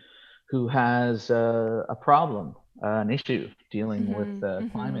community who has a problem, an issue dealing with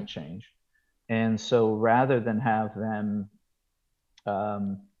climate change. And so rather than have them,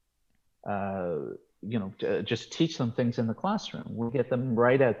 you know, just teach them things in the classroom, we'll get them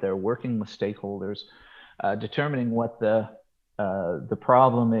right out there working with stakeholders, determining what the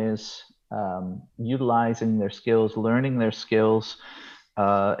problem is, utilizing their skills, learning their skills,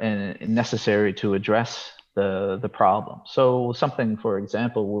 and necessary to address the problem. So something, for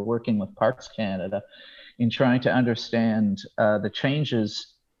example, we're working with Parks Canada in trying to understand the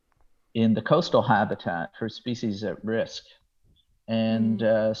changes in the coastal habitat for species at risk. And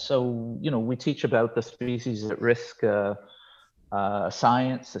so, you know, we teach about the species at risk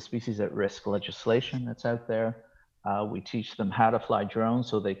science, the species at risk legislation that's out there. We teach them how to fly drones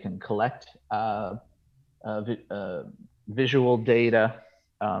so they can collect visual data,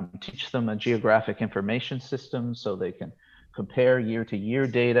 teach them a geographic information system so they can compare year-to-year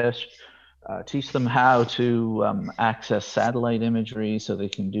data, teach them how to access satellite imagery so they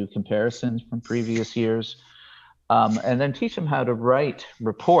can do comparisons from previous years, and then teach them how to write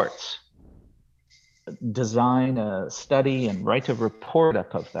reports, design a study and write a report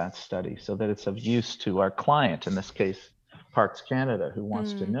up of that study so that it's of use to our client, in this case, Parks Canada, who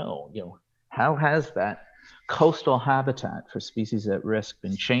wants to know, you know, how has that coastal habitat for species at risk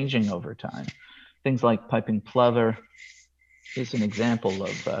been changing over time? Things like piping plover is an example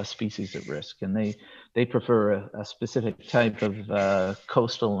of species at risk, and they prefer a specific type of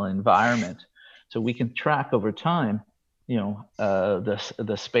coastal environment. So we can track over time, you know,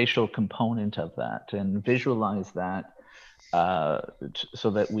 the spatial component of that and visualize that so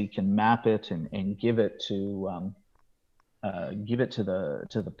that we can map it and give it to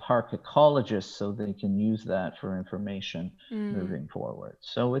the park ecologists so they can use that for information moving forward.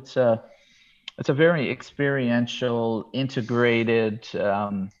 So it's a very experiential, integrated,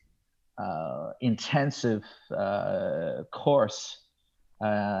 intensive course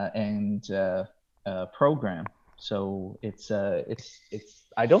and program. So it's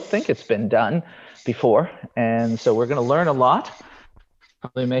I don't think it's been done before, and so we're going to learn a lot.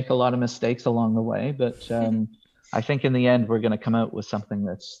 Probably make a lot of mistakes along the way, but I think in the end we're going to come out with something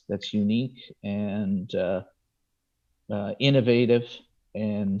that's unique and innovative.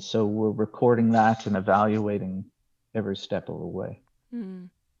 And so we're recording that and evaluating every step of the way.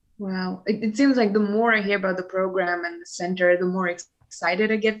 Wow. It seems like the more I hear about the program and the center, the more excited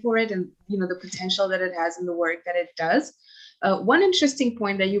I get for it and, you know, the potential that it has in the work that it does. One interesting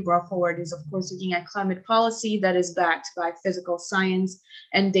point that you brought forward is, of course, looking at climate policy that is backed by physical science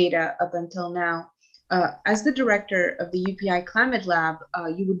and data up until now. As the director of the UPI Climate Lab,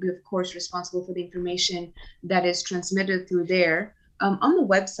 you would be, of course, responsible for the information that is transmitted through there. On the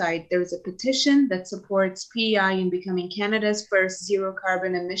website, there is a petition that supports PEI in becoming Canada's first zero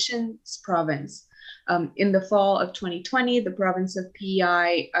carbon emissions province. In the fall of 2020, the province of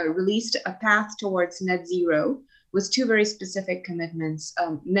PEI released a path towards net zero with two very specific commitments,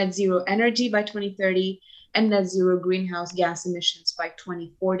 net zero energy by 2030 and net zero greenhouse gas emissions by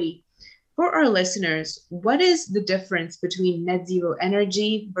 2040. For our listeners, what is the difference between net zero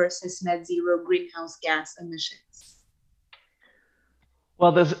energy versus net zero greenhouse gas emissions?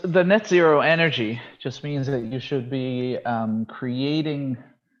 Well, the net zero energy just means that you should be creating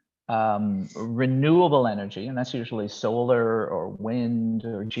renewable energy, and that's usually solar or wind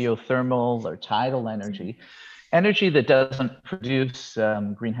or geothermal or tidal energy, energy that doesn't produce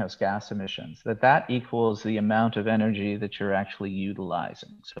greenhouse gas emissions, that equals the amount of energy that you're actually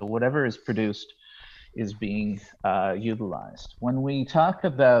utilizing. So whatever is produced is being utilized. When we talk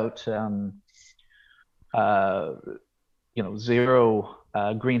about zero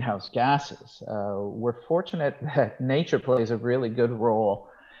greenhouse gases, we're fortunate that nature plays a really good role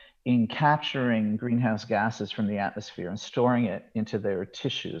in capturing greenhouse gases from the atmosphere and storing it into their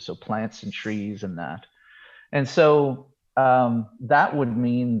tissues, so plants and trees and that. And so that would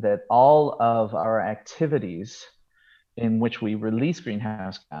mean that all of our activities in which we release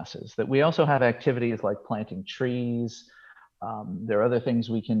greenhouse gases, that we also have activities like planting trees. There are other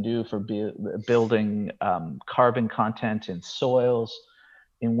things we can do for building carbon content in soils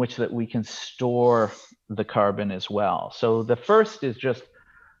in which that we can store the carbon as well. So the first is just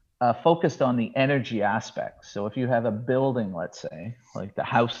focused on the energy aspect. So if you have a building, let's say, like the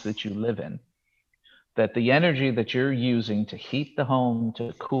house that you live in, that the energy that you're using to heat the home,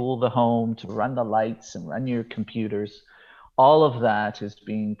 to cool the home, to run the lights and run your computers, all of that is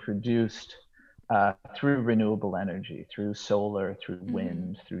being produced through renewable energy, through solar, through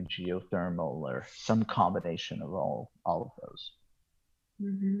wind, through geothermal, or some combination of all of those.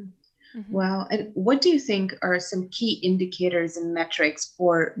 Wow. And what do you think are some key indicators and metrics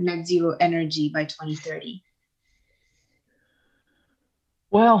for net zero energy by 2030?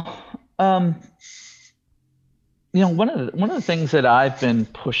 Well, one of the things that I've been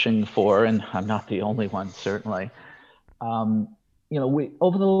pushing for, and I'm not the only one, certainly, we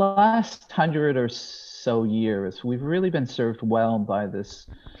over the last 100 or so years, we've really been served well by this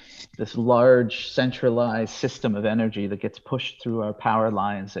large centralized system of energy that gets pushed through our power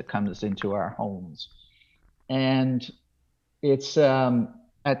lines that comes into our homes. And it's and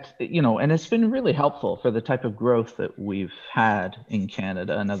it's been really helpful for the type of growth that we've had in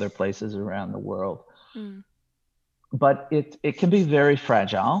Canada and other places around the world. But it can be very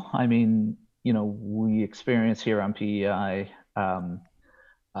fragile. I mean, we experience here on PEI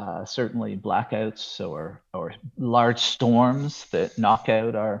certainly blackouts or large storms that knock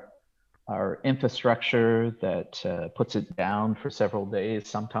out our infrastructure, that puts it down for several days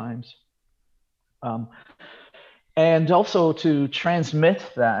sometimes. And also to transmit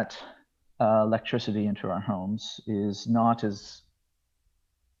that electricity into our homes is not as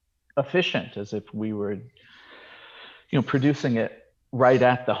efficient as if we were producing it right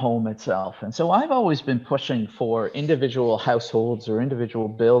at the home itself. And so I've always been pushing for individual households or individual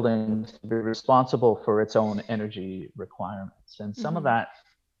buildings to be responsible for its own energy requirements. And some of that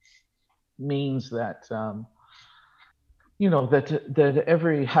means that that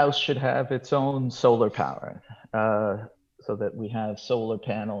every house should have its own solar power, so that we have solar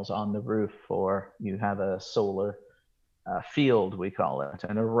panels on the roof, or you have a solar field, we call it,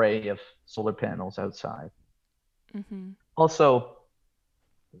 an array of solar panels outside. Also,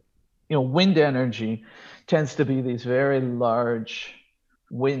 wind energy tends to be these very large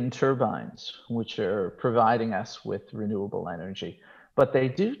wind turbines, which are providing us with renewable energy. But they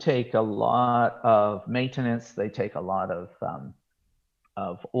do take a lot of maintenance. They take a lot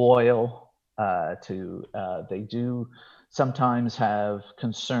of oil. They do sometimes have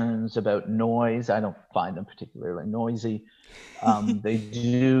concerns about noise. I don't find them particularly noisy. They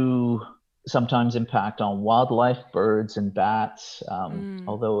do sometimes impact on wildlife, birds and bats,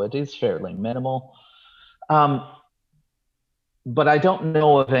 although it is fairly minimal. But I don't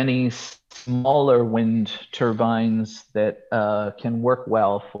know of any smaller wind turbines that can work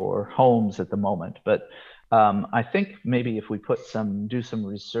well for homes at the moment. But I think maybe if we do some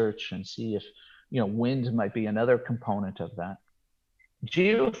research and see if wind might be another component of that.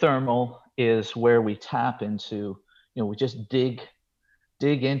 Geothermal is where we tap into, we just dig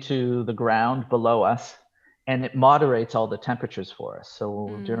into the ground below us, and it moderates all the temperatures for us.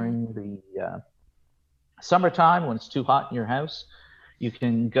 So during the summertime, when it's too hot in your house, you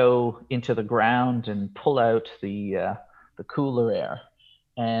can go into the ground and pull out the cooler air.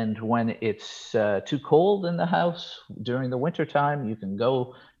 And when it's too cold in the house during the wintertime, you can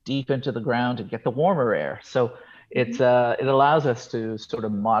go deep into the ground and get the warmer air. So it allows us to sort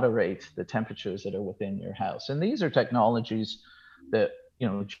of moderate the temperatures that are within your house. And these are technologies that, you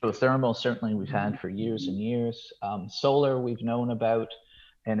know, geothermal, certainly we've had for years and years. Solar we've known about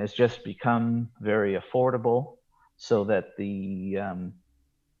and has just become very affordable, so that the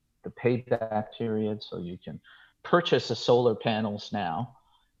payback period, so you can purchase a solar panels now,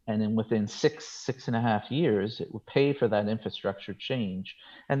 and then within 6.5 years, it will pay for that infrastructure change.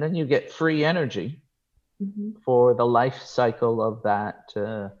 And then you get free energy for the life cycle of that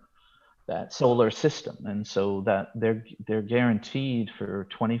that solar system. And so that they're guaranteed for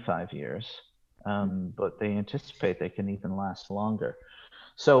 25 years, but they anticipate they can even last longer.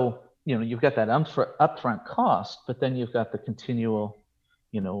 So, you know, you've got that upfront cost, but then you've got the continual,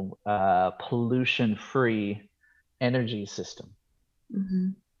 you know, pollution-free energy system.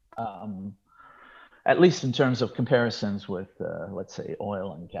 At least in terms of comparisons with, let's say,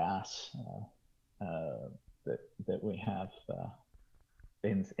 oil and gas that we have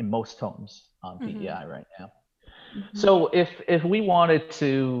in most homes on PEI right now. So if we wanted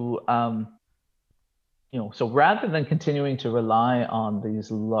to, you know, so rather than continuing to rely on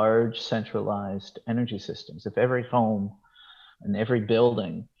these large centralized energy systems, if every home and every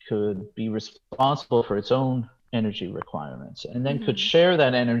building could be responsible for its own energy requirements, and then could share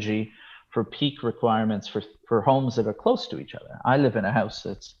that energy for peak requirements for homes that are close to each other. I live in a house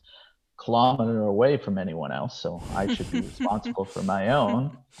that's a kilometer away from anyone else, so I should be responsible for my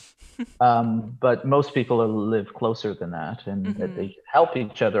own. But most people live closer than that, and that they help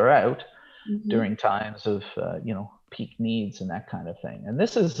each other out during times of you know, peak needs and that kind of thing. And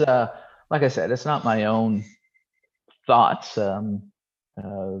this is, like I said, it's not my own thoughts.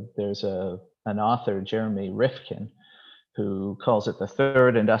 There's an author, Jeremy Rifkin, who calls it the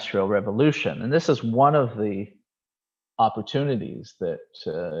third industrial revolution. And this is one of the opportunities that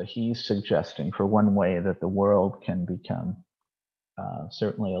he's suggesting for one way that the world can become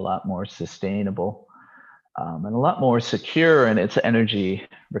certainly a lot more sustainable and a lot more secure in its energy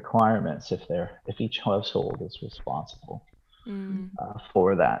requirements if each household is responsible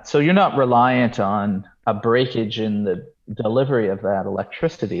for that. So you're not reliant on a breakage in the delivery of that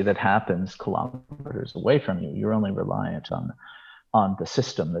electricity that happens kilometers away from you. You're only reliant on the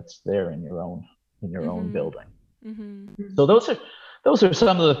system that's there in your own building. So those are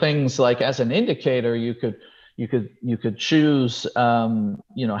some of the things, like as an indicator, you could choose,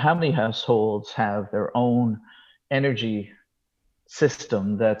 you know, how many households have their own energy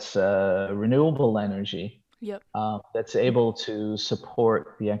system that's renewable energy. That's able to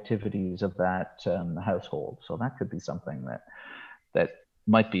support the activities of that household. So that could be something that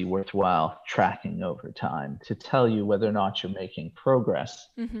might be worthwhile tracking over time to tell you whether or not you're making progress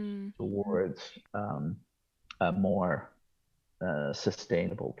towards a more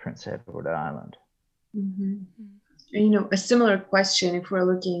sustainable Prince Edward Island. You know, a similar question, if we're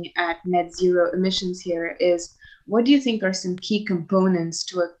looking at net zero emissions here, is what do you think are some key components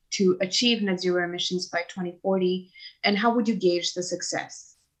to achieve net zero emissions by 2040, and how would you gauge the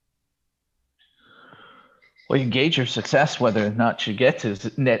success? Well, you gauge your success whether or not you get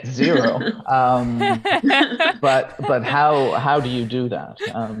to net zero, but how do you do that?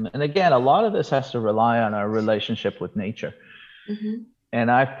 And again, a lot of this has to rely on our relationship with nature. And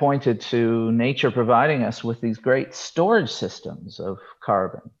I've pointed to nature providing us with these great storage systems of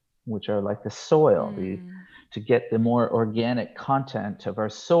carbon, which are like the soil, to get the more organic content of our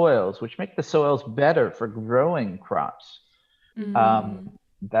soils, which make the soils better for growing crops.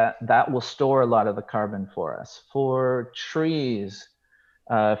 That will store a lot of the carbon for us. For trees,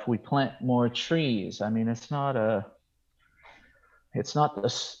 if we plant more trees, I mean, it's not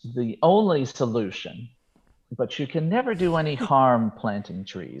the only solution, but you can never do any harm planting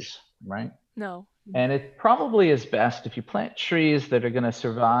trees, right? No. And it probably is best if you plant trees that are going to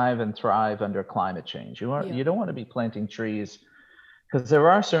survive and thrive under climate change. You don't want to be planting trees, because there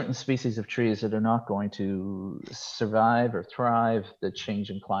are certain species of trees that are not going to survive or thrive the change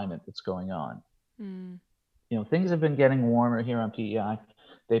in climate that's going on. You know, things have been getting warmer here on PEI.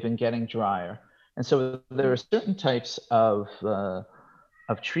 They've been getting drier. And so there are certain types of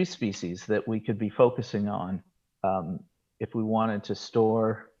tree species that we could be focusing on if we wanted to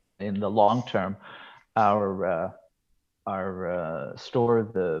store in the long term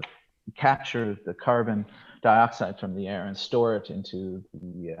capture the carbon dioxide from the air and store it into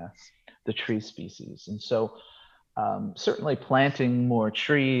the tree species. And so certainly planting more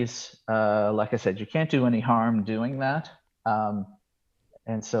trees, like I said, you can't do any harm doing that.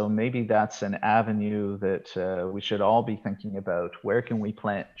 And so maybe that's an avenue that we should all be thinking about. Where can we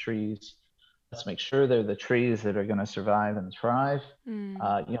plant trees? Let's make sure they're the trees that are going to survive and thrive, you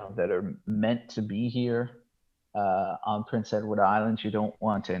know, that are meant to be here on Prince Edward Island. You don't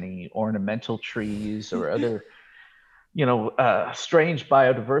want any ornamental trees or other, strange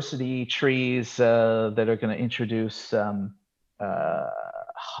biodiversity trees that are going to introduce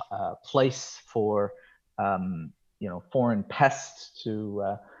place for, foreign pests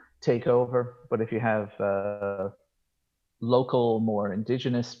to take over. But if you have local, more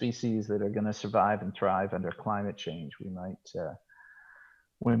indigenous species that are going to survive and thrive under climate change, we might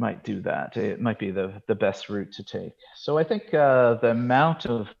do that. It might be the best route to take. So I think the amount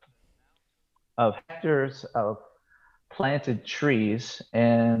of hectares of planted trees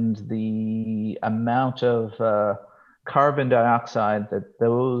and the amount of carbon dioxide that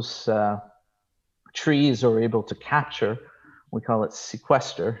those trees are able to capture, we call it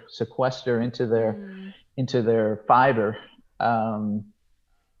sequester into their fiber,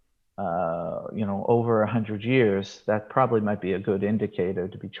 over 100 years, that probably might be a good indicator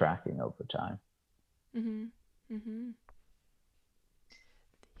to be tracking over time. Mm-hmm. Mm-hmm.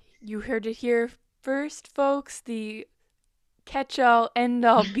 You heard it here first, folks. The catch-all,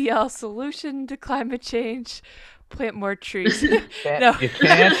 end-all, be-all solution to climate change: plant more trees. You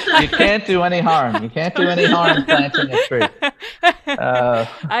can't do any harm. You can't do any harm planting a tree.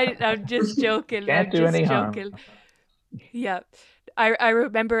 I'm just joking. Can't do any harm. Yeah. I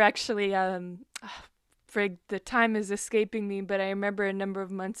remember actually, frig, the time is escaping me, but I remember a number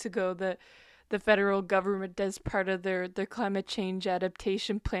of months ago that the federal government, as part of their climate change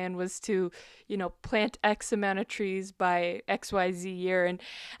adaptation plan, was to, plant X amount of trees by XYZ year. And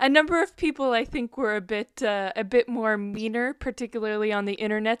a number of people, I think, were a bit more meaner, particularly on the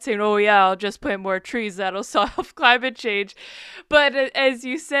internet, saying, "Oh yeah, I'll just plant more trees, that'll solve climate change." But as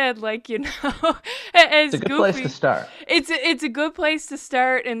you said, as it's a good goofy, place to start. It's a good place to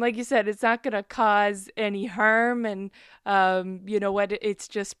start, and like you said, it's not going to cause any harm, and it's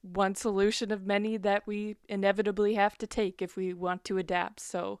just one solution of many that we inevitably have to take if we want to adapt.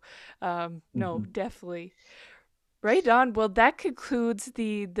 So no, definitely. Right on. Well, that concludes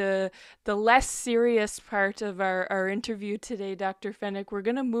the less serious part of our interview today, Dr. Fenech. We're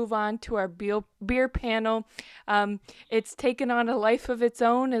going to move on to our beer panel. It's taken on a life of its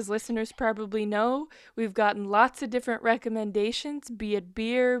own, as listeners probably know. We've gotten lots of different recommendations, be it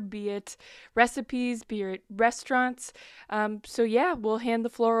beer, be it recipes, be it restaurants. So yeah, we'll hand the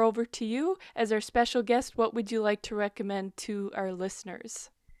floor over to you. As our special guest, what would you like to recommend to our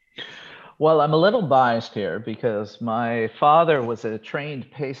listeners? Well, I'm a little biased here because my father was a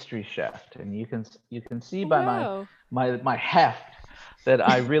trained pastry chef, and you can see by my heft that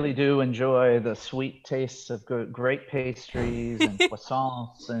I really do enjoy the sweet tastes of great pastries and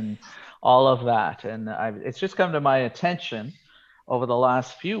croissants and all of that. And it's just come to my attention over the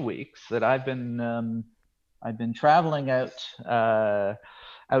last few weeks that I've been traveling out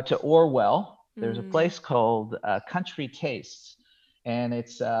to Orwell. There's a place called Country Tastes. And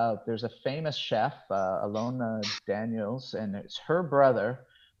there's a famous chef, Alona Daniels, and it's her brother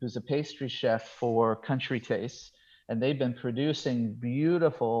who's a pastry chef for Country Tastes, and they've been producing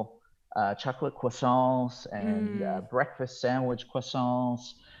beautiful chocolate croissants and breakfast sandwich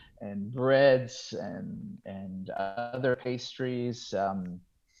croissants and breads and other pastries,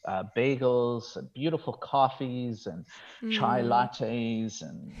 bagels, and beautiful coffees and chai lattes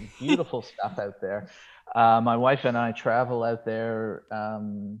and beautiful stuff out there. My wife and I travel out there.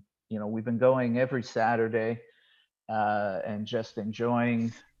 We've been going every Saturday and just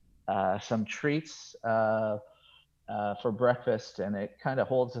enjoying some treats for breakfast, and it kind of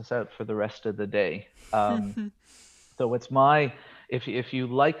holds us out for the rest of the day. So it's if you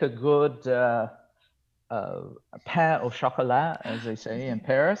like a good pain au chocolat, as they say in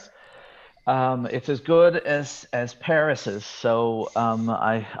Paris, it's as good as Paris's. So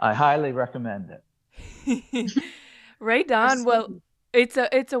I highly recommend it. Right on. Well, it's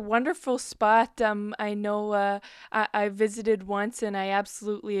a wonderful spot. I know I visited once, and I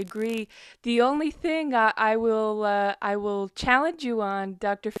absolutely agree. The only thing I will challenge you on,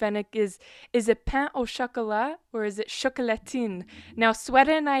 Dr. Fenech, is it pain au chocolat or is it chocolatine? Now, Sweta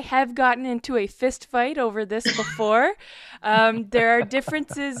and I have gotten into a fist fight over this before. There are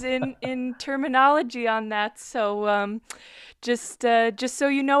differences in terminology on that, so just so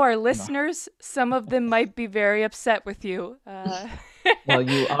you know, our listeners, some of them might be very upset with you. Well,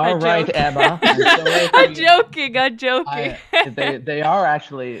 you are right, Emma. I'm joking. They are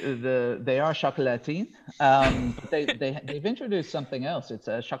actually they are chocolatine, but they've introduced something else. It's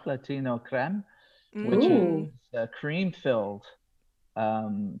a chocolatine au crème, which is a cream-filled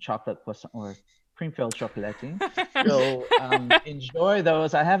chocolate croissant or cream-filled chocolatine. So enjoy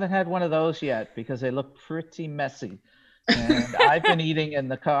those. I haven't had one of those yet because they look pretty messy. And I've been eating in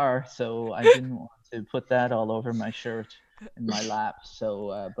the car, so I didn't want to put that all over my shirt in my lap.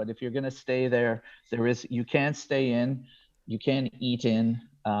 So, but if you're going to stay there, you can stay in, you can eat in,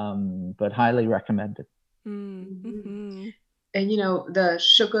 but highly recommended. Mm-hmm. And the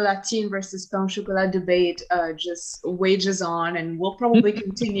chocolatine versus pain au chocolat debate just wages on, and will probably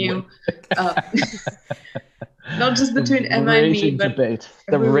continue. Not just between Emma and me, but debate.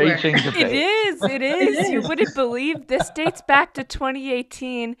 everywhere. The raging debate. It is. You wouldn't believe this dates back to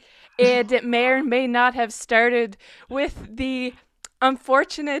 2018, and it may or may not have started with the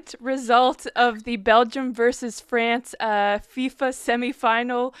unfortunate result of the Belgium versus France FIFA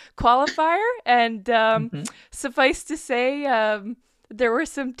semifinal qualifier. And suffice to say, there were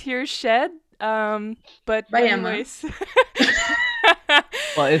some tears shed. But By anyways.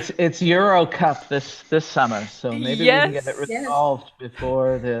 Well, it's Euro Cup this summer, so maybe we can get it resolved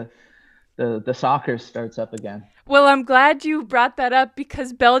before the soccer starts up again. Well, I'm glad you brought that up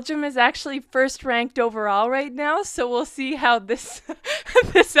because Belgium is actually first ranked overall right now, so we'll see how this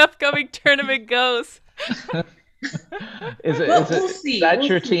this upcoming tournament goes. Is that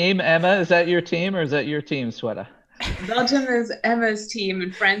your team, Emma? Is that your team, or is that your team, Sweta? Belgium is Emma's team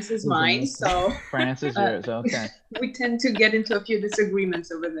and France is mine, so France is yours. Okay. We tend to get into a few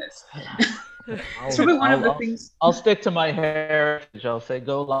disagreements over this. It's probably one of the things. I'll stick to my heritage. I'll say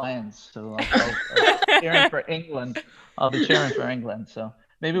go Lions. So I'll be cheering for England. I'll be cheering for England. So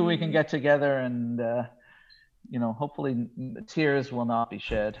maybe we can get together and hopefully tears will not be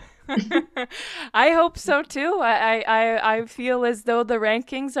shed. I hope so too. I feel as though the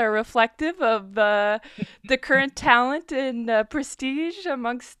rankings are reflective of the current talent and prestige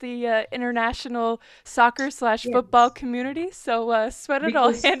amongst the international soccer/football community. So, Sweta,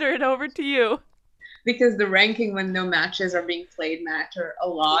 I'll hand it over to you. Because the ranking when no matches are being played matter a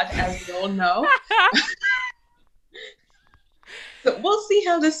lot, as we all know. So we'll see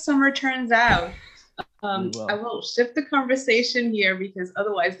how this summer turns out. I will shift the conversation here because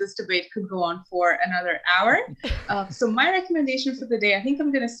otherwise this debate could go on for another hour. So my recommendation for the day, I think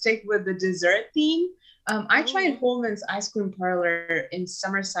I'm going to stick with the dessert theme. I tried Holman's Ice Cream Parlor in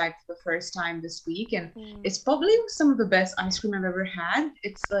Summerside for the first time this week, and it's probably some of the best ice cream I've ever had.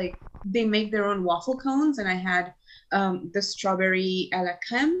 It's like they make their own waffle cones, and I had the strawberry à la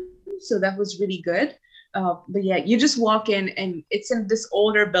crème, so that was really good. But yeah, you just walk in and it's in this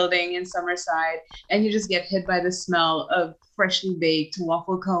older building in Summerside, and you just get hit by the smell of freshly baked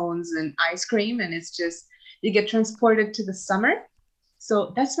waffle cones and ice cream, and it's just, you get transported to the summer.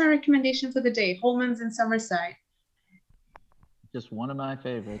 So that's my recommendation for the day, Holman's in Summerside. Just one of my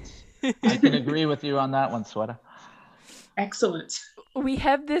favorites. I can agree with you on that one, Sweta. Excellent. We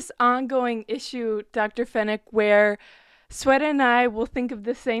have this ongoing issue, Dr. Fenech, where Sweta and I will think of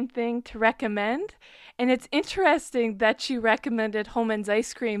the same thing to recommend. And it's interesting that she recommended Holman's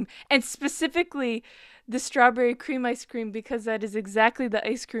ice cream, and specifically the strawberry cream ice cream, because that is exactly the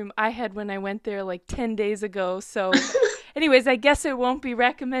ice cream I had when I went there like 10 days ago. So anyways, I guess I won't be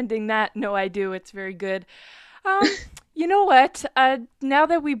recommending that. No, I do. It's very good. You know what? Now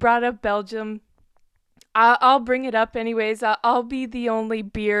that we brought up Belgium, I'll bring it up anyways. I'll be the only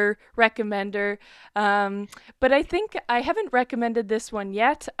beer recommender. But I think I haven't recommended this one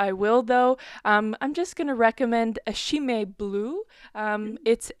yet. I will, though. I'm just going to recommend a Chimay Blue.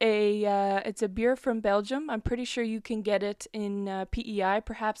 It's a beer from Belgium. I'm pretty sure you can get it in PEI,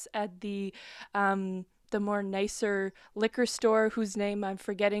 perhaps at the more nicer liquor store whose name I'm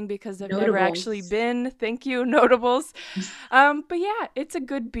forgetting because I've never actually been. Thank you, Notables. But yeah, it's a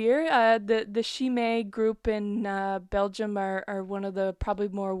good beer. The Chimay group in Belgium are one of the probably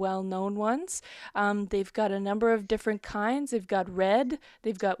more well-known ones. They've got a number of different kinds. They've got red,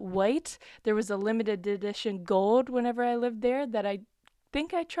 they've got white. There was a limited edition gold whenever I lived there that I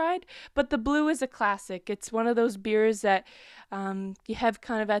think I tried, but the blue is a classic. It's one of those beers that you have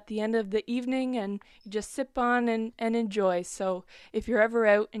kind of at the end of the evening and you just sip on and enjoy. So if you're ever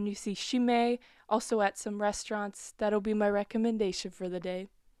out and you see Chimay, also at some restaurants, that'll be my recommendation for the day.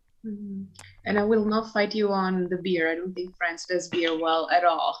 Mm-hmm. And I will not fight you on the beer. I don't think France does beer well at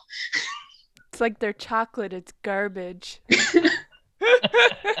all. It's like their chocolate, it's garbage.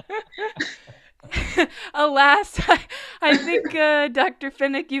 Alas, I think, Dr.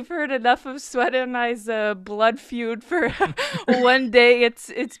 Fenech, you've heard enough of Sweta and I's blood feud for one day.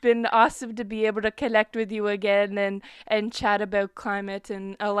 It's been awesome to be able to connect with you again and chat about climate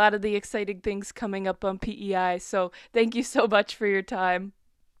and a lot of the exciting things coming up on PEI. So thank you so much for your time.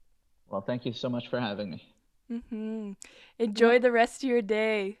 Well, thank you so much for having me. Mm-hmm. Enjoy the rest of your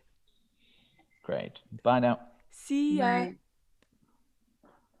day. Great. Bye now. See ya. Bye.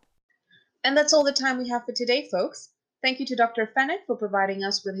 And that's all the time we have for today, folks. Thank you to Dr. Fenech for providing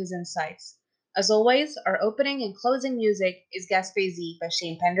us with his insights. As always, our opening and closing music is Gaspésie by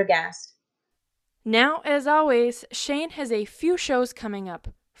Shane Pendergast. Now, as always, Shane has a few shows coming up.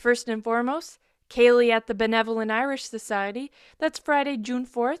 First and foremost, Kaylee at the Benevolent Irish Society. That's Friday, June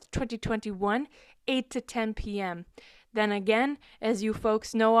 4th, 2021, 8 to 10 p.m. Then again, as you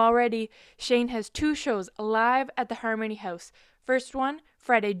folks know already, Shane has two shows live at the Harmony House. First one,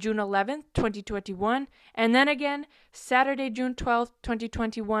 Friday, June 11th, 2021, and then again, Saturday, June 12th,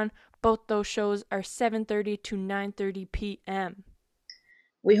 2021. Both those shows are 7:30 to 9:30 p.m.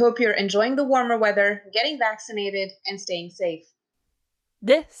 We hope you're enjoying the warmer weather, getting vaccinated, and staying safe.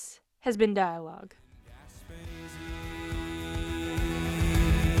 This has been Dialogue.